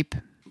more deep.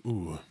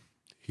 Ooh,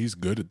 he's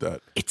good at that.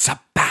 It's a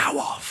bow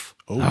off.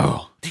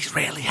 Oh. These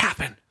rarely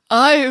happen.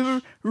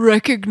 I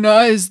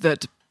recognize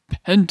that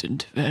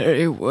pendant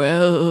very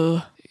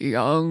well,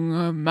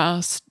 young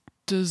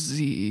Master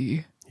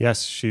Z.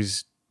 Yes,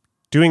 she's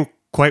doing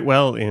quite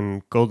well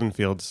in Golden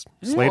Fields.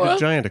 Slayed a What?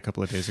 giant a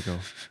couple of days ago.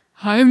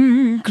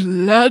 I'm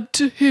glad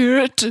to hear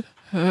it.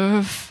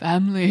 Her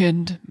family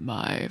and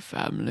my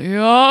family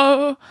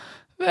are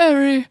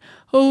very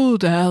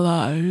old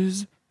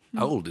allies.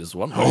 Old is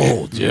one.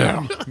 Old,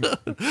 yeah.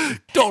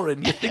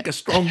 Doran, you think a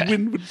strong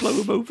wind would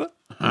blow him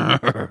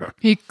over?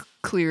 He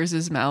clears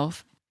his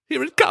mouth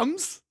Here it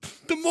comes.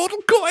 The mortal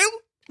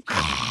coil.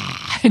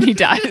 and he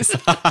dies.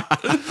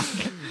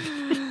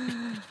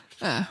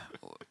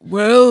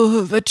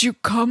 Well, that you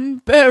come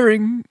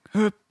bearing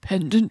her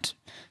pendant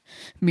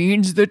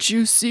means that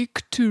you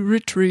seek to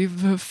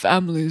retrieve her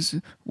family's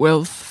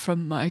wealth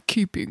from my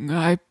keeping,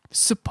 I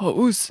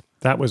suppose.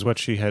 That was what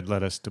she had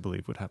led us to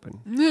believe would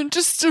happen.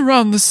 Just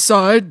around the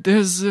side,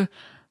 there's a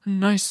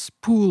nice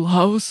pool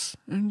house,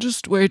 and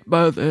just wait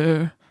by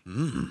there.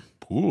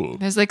 Cool.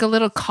 There's like a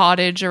little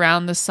cottage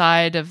around the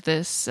side of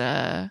this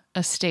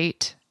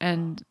estate,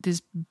 and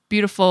this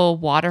beautiful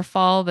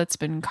waterfall that's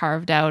been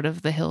carved out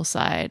of the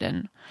hillside.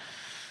 And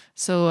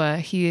so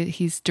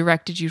he's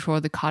directed you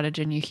toward the cottage,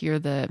 and you hear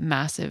the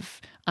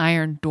massive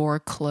iron door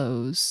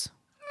close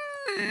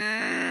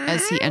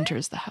as he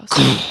enters the house.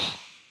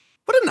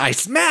 What a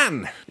nice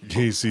man.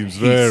 He seems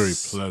very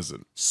He's-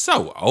 pleasant.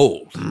 So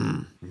old.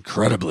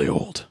 Incredibly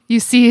old.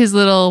 You see his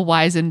little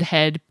wizened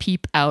head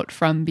peep out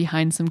from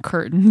behind some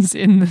curtains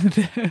in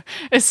the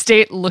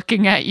estate,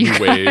 looking at you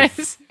Wave.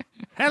 guys.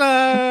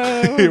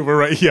 Hello. We're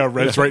right. Yeah,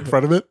 Red's right in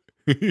front of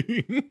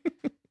it.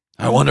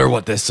 I wonder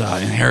what this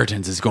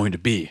inheritance is going to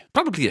be.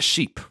 Probably a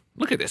sheep.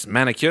 Look at this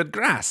manicured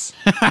grass.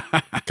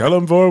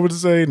 Kalimvor would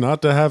say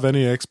not to have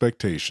any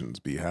expectations.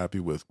 Be happy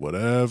with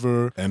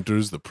whatever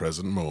enters the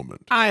present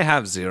moment. I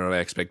have zero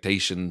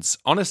expectations.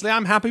 Honestly,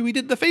 I'm happy we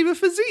did the favor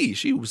for Z.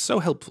 She was so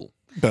helpful.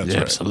 That's Yeah,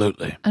 right.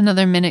 absolutely.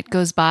 Another minute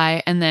goes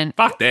by, and then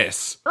Fuck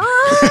this.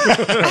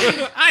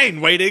 I ain't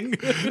waiting.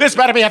 This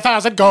better be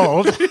 1,000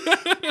 gold.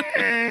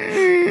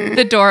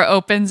 the door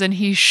opens, and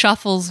he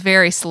shuffles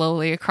very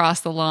slowly across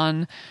the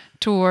lawn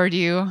toward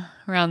you,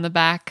 around the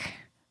back.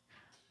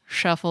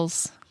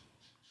 Shuffles.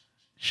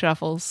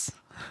 Shuffles.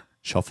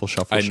 Shuffle,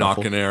 shuffle, I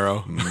shuffle. knock an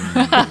arrow.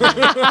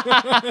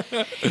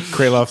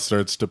 Kraloth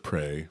starts to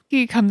pray.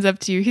 He comes up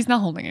to you. He's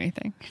not holding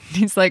anything.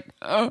 He's like,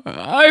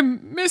 I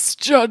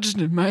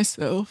misjudged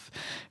myself.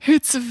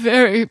 It's a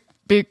very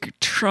big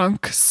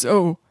trunk,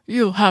 so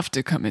you'll have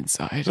to come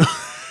inside.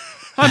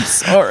 I'm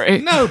sorry.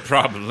 No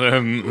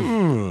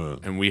problem.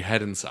 And we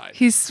head inside.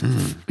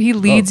 he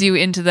leads you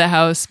into the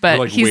house, but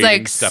We're, like, he's waiting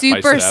like step by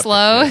super step.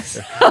 slow. Yeah.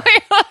 So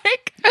you're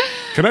like,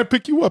 Can I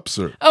pick you up,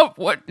 sir? Oh,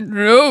 what?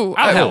 No.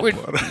 I'll I help. would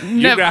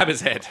You never. grab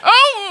his head.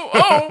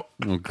 Oh.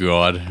 Oh,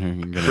 God.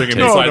 I'm gonna Bring him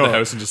take- inside no. the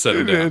house and just set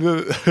him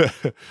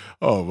down.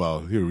 Oh,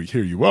 well,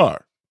 here you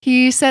are.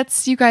 he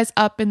sets you guys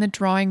up in the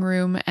drawing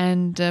room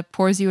and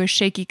pours you a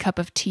shaky cup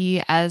of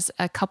tea as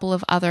a couple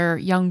of other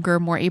younger,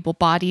 more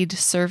able-bodied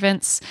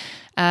servants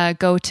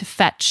go to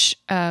fetch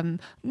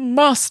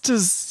Master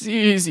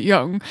Z's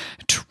young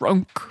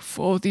trunk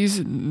for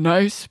these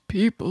nice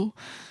people.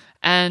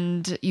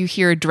 and you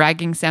hear a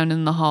dragging sound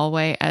in the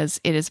hallway as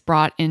it is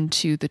brought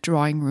into the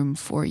drawing room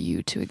for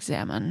you to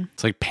examine.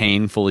 It's like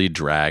painfully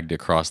dragged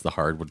across the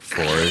hardwood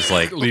floors,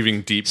 like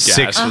Leaving deep gashes.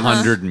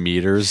 600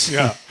 meters.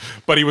 Yeah,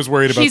 but he was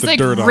worried about He's the like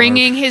dirt on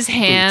wringing his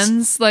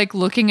hands, like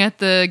looking at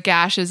the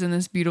gashes in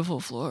this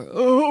beautiful floor.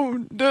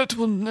 Oh, that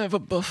will never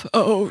buff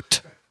out.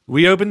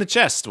 We open the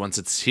chest once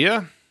it's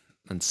here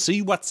and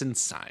see what's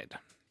inside.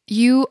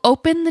 You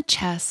open the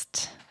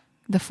chest.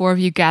 The four of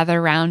you gather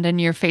around, and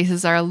your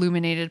faces are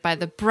illuminated by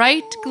the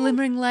bright,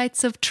 glimmering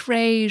lights of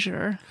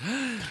treasure.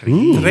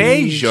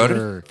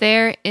 Treasure.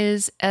 There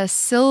is a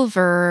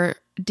silver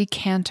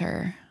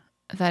decanter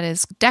that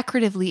is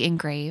decoratively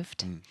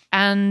engraved,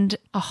 and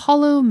a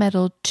hollow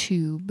metal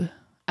tube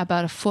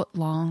about a foot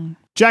long.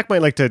 Jack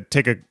might like to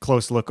take a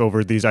close look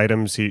over these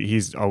items.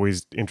 He's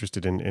always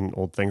interested in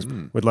old things.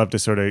 Would love to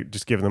sort of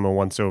just give them a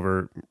once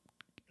over,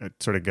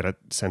 sort of get a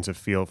sense of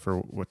feel for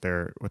what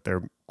their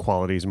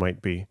qualities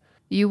might be.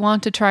 You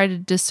want to try to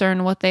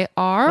discern what they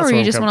are, That's or what you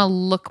I'm just com- want to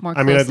look more I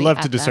closely mean, I'd love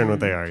to at discern them? what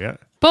they are, yeah.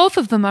 Both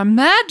of them are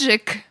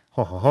magic.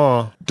 Ha ha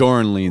ha.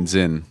 Doran leans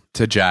in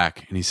to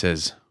Jack and he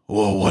says,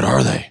 Whoa, what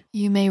are they?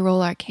 You may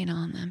roll Arcana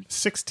on them.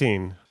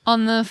 16.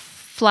 On the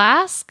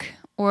flask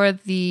or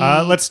the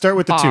Let's start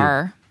with the two.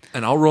 bar?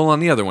 And I'll roll on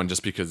the other one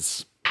just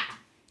because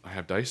I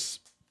have dice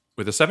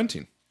with a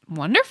 17.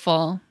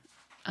 Wonderful.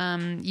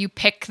 You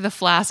pick the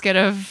flask out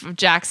of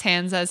Jack's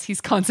hands as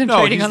he's No,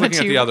 concentrating he's on the looking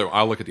at two. the other one.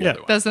 I'll look at the other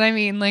one. That's what I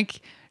mean.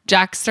 Like,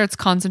 Jack starts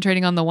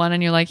concentrating on the one,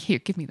 and you're like, here,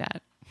 give me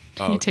that.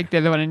 Oh, You okay. take the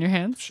other one in your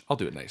hands. I'll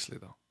do it nicely,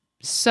 though.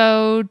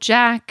 So,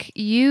 Jack,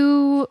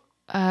 you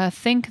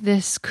think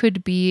this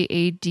could be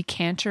a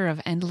decanter of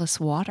endless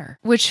water,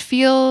 which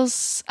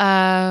feels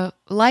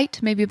light,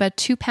 maybe about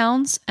 2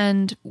 pounds,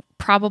 and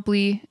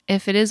probably,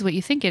 if it is what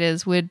you think it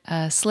is, would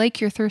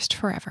slake your thirst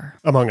forever.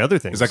 Among other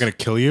things. Is that going to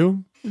kill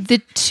you? The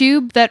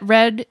tube that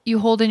Red you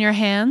hold in your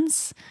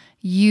hands,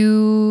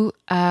 you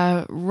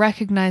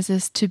recognize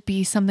this to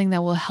be something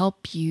that will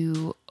help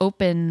you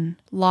open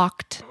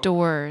locked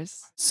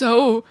doors.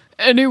 So,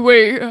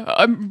 anyway,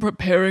 I'm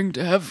preparing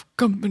to have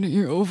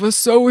company over,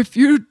 so if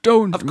you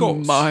don't Of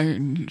course.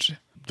 mind.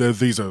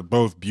 These are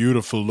both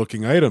beautiful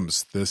looking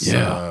items. This,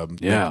 Yeah,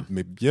 yeah.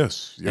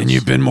 Yes. And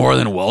you've been more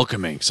than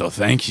welcoming, so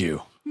thank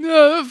you.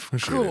 Of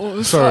Appreciate it.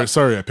 course.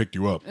 Sorry, I picked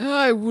you up.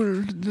 I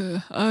will.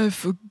 I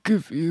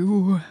forgive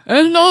you,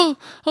 and I'll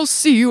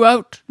see you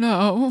out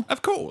now.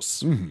 Of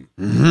course.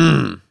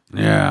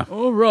 Yeah.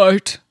 All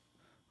right.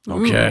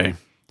 Okay.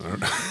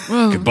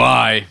 Well,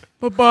 Goodbye.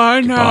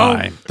 bye now.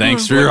 Bye.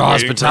 Thanks for your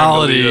Waiting for him to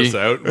lead hospitality. us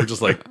out. We're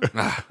just like,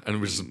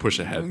 and we just push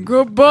ahead.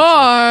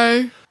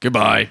 Goodbye.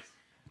 Goodbye.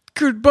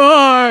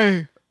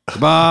 Goodbye. Au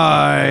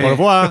Bye.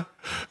 revoir.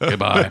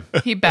 Goodbye.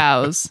 He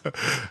bows.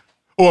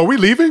 Oh, are we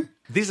leaving?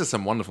 These are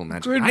some wonderful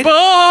magic items.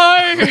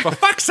 Goodbye. For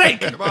fuck's sake,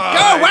 go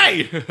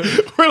away!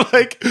 We're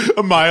like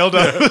a mile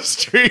down the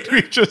street.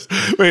 We just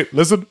wait.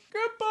 Listen.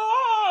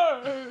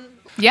 Goodbye.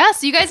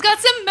 Yes, you guys got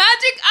some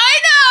magic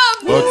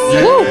items!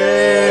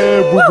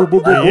 Whoa.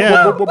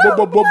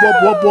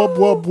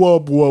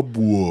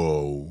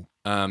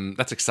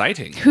 That's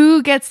exciting.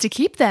 Who gets to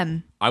keep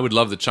them? I would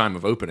love the chime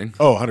of opening.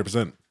 Oh,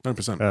 100%.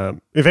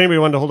 100%. If anybody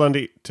wanted to hold on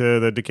to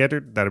the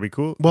decanter, that'd be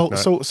cool. Well,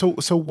 If not-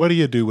 so what do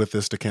you do with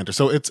this decanter?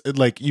 So it's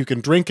like you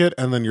can drink it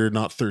and then you're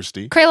not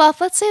thirsty.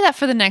 Kraloth, let's say that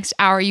for the next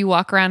hour you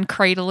walk around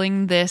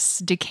cradling this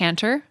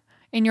decanter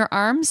in your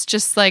arms,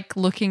 just like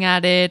looking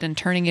at it and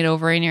turning it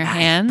over in your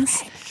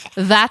hands.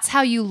 That's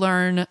how you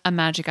learn a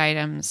magic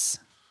item's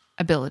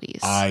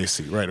abilities. I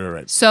see.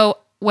 Right. So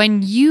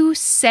when you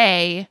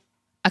say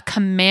a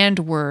command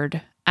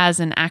word as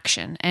an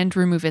action and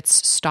remove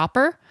its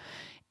stopper,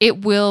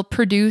 it will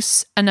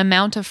produce an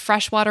amount of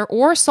fresh water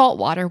or salt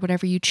water,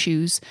 whatever you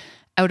choose,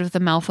 out of the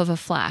mouth of a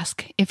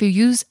flask. If you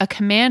use a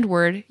command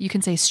word, you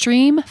can say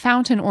stream,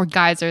 fountain, or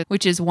geyser,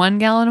 which is 1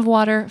 gallon of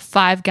water,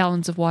 5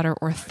 gallons of water,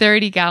 or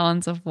 30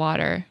 gallons of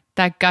water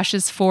that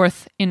gushes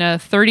forth in a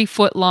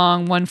 30-foot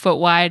long, 1 foot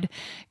wide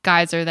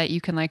geyser that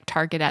you can like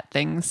target at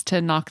things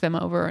to knock them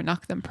over or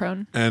knock them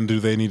prone. And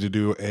do they need to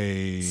do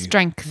a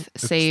Strength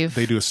save.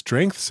 They do a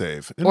strength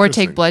save. Or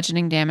take Interesting.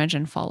 bludgeoning damage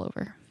and fall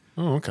over.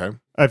 Oh, okay.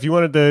 if you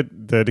wanted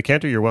the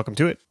decanter, you're welcome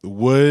to it.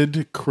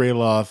 Would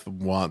Kraloth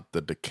want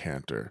the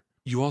decanter?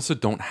 You also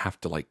don't have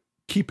to like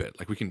keep it.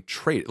 Like we can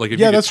trade it. Like if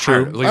Yeah, you get that's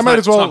tired, true. Like, I it's might not-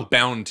 as well- It's not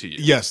bound to you.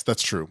 Yes,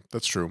 that's true.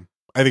 That's true.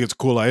 I think it's a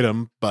cool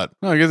item, but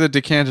No, give the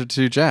decanter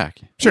to Jack.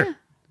 Sure.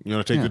 you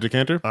want to take the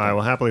decanter? I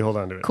will happily hold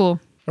on to it. Cool.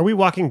 Are we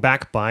walking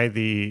back by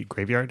the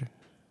graveyard?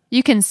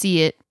 You can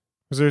see it.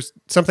 Was there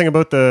something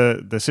about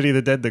the City of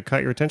the Dead that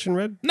caught your attention,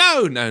 Red?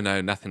 No,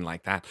 nothing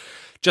like that.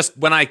 Just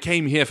when I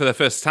came here for the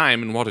first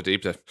time in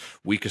Waterdeep, the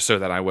week or so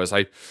that I was,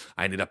 I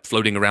ended up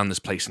floating around this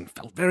place and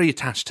felt very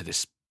attached to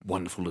this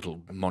wonderful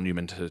little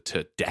monument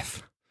to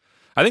death.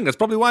 I think that's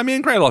probably why me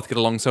and Kraloth get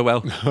along so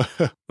well.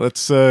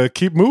 Let's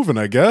keep moving,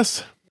 I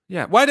guess.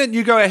 Yeah, why don't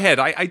you go ahead?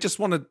 I just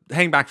want to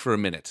hang back for a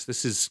minute.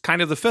 This is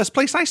kind of the first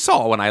place I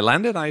saw when I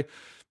landed. I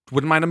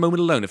wouldn't mind a moment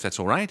alone if that's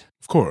all right.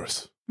 Of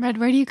course. Red,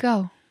 where do you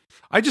go?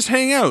 I just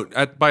hang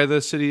out by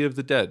the City of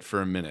the Dead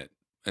for a minute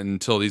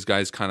until these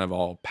guys kind of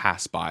all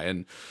pass by.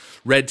 And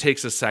Red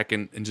takes a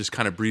second and just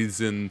kind of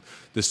breathes in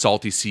the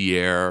salty sea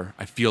air.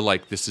 I feel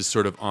like this is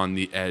sort of on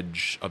the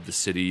edge of the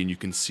city and you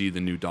can see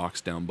the new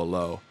docks down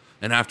below.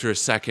 And after a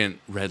second,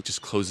 Red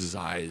just closes his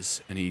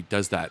eyes and he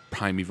does that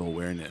primeval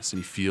awareness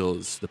and he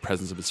feels the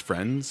presence of his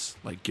friends,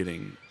 like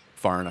getting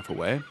far enough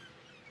away.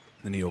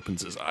 Then he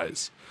opens his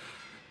eyes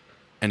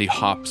and he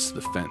hops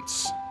the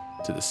fence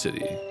to the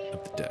City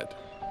of the Dead.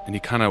 And he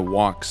kind of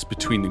walks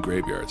between the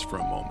graveyards for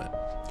a moment.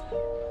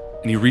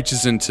 And he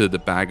reaches into the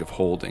bag of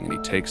holding and he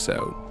takes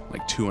out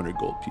like 200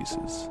 gold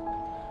pieces.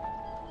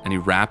 And he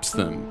wraps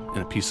them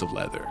in a piece of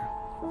leather.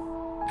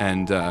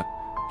 And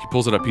he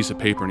pulls out a piece of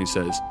paper and he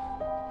says,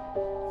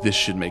 "This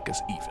should make us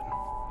even,"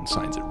 and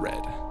signs it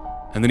red.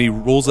 And then he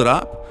rolls it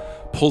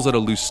up, pulls out a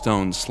loose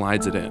stone,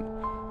 slides it in,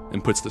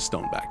 and puts the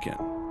stone back in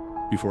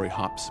before he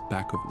hops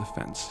back over the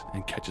fence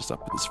and catches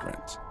up with his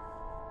friends.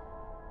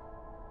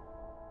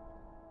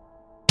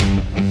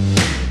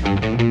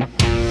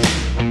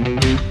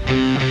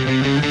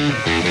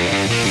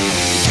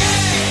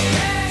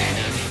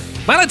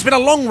 Well, it's been a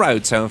long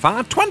road so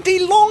far, 20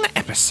 long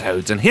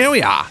episodes, and here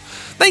we are.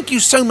 Thank you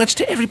so much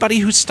to everybody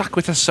who's stuck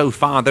with us so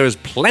far. There is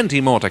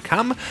plenty more to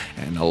come,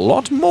 and a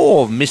lot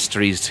more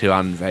mysteries to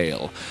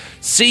unveil.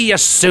 See you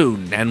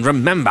soon, and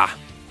remember,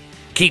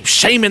 keep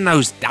shaming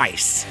those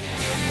dice.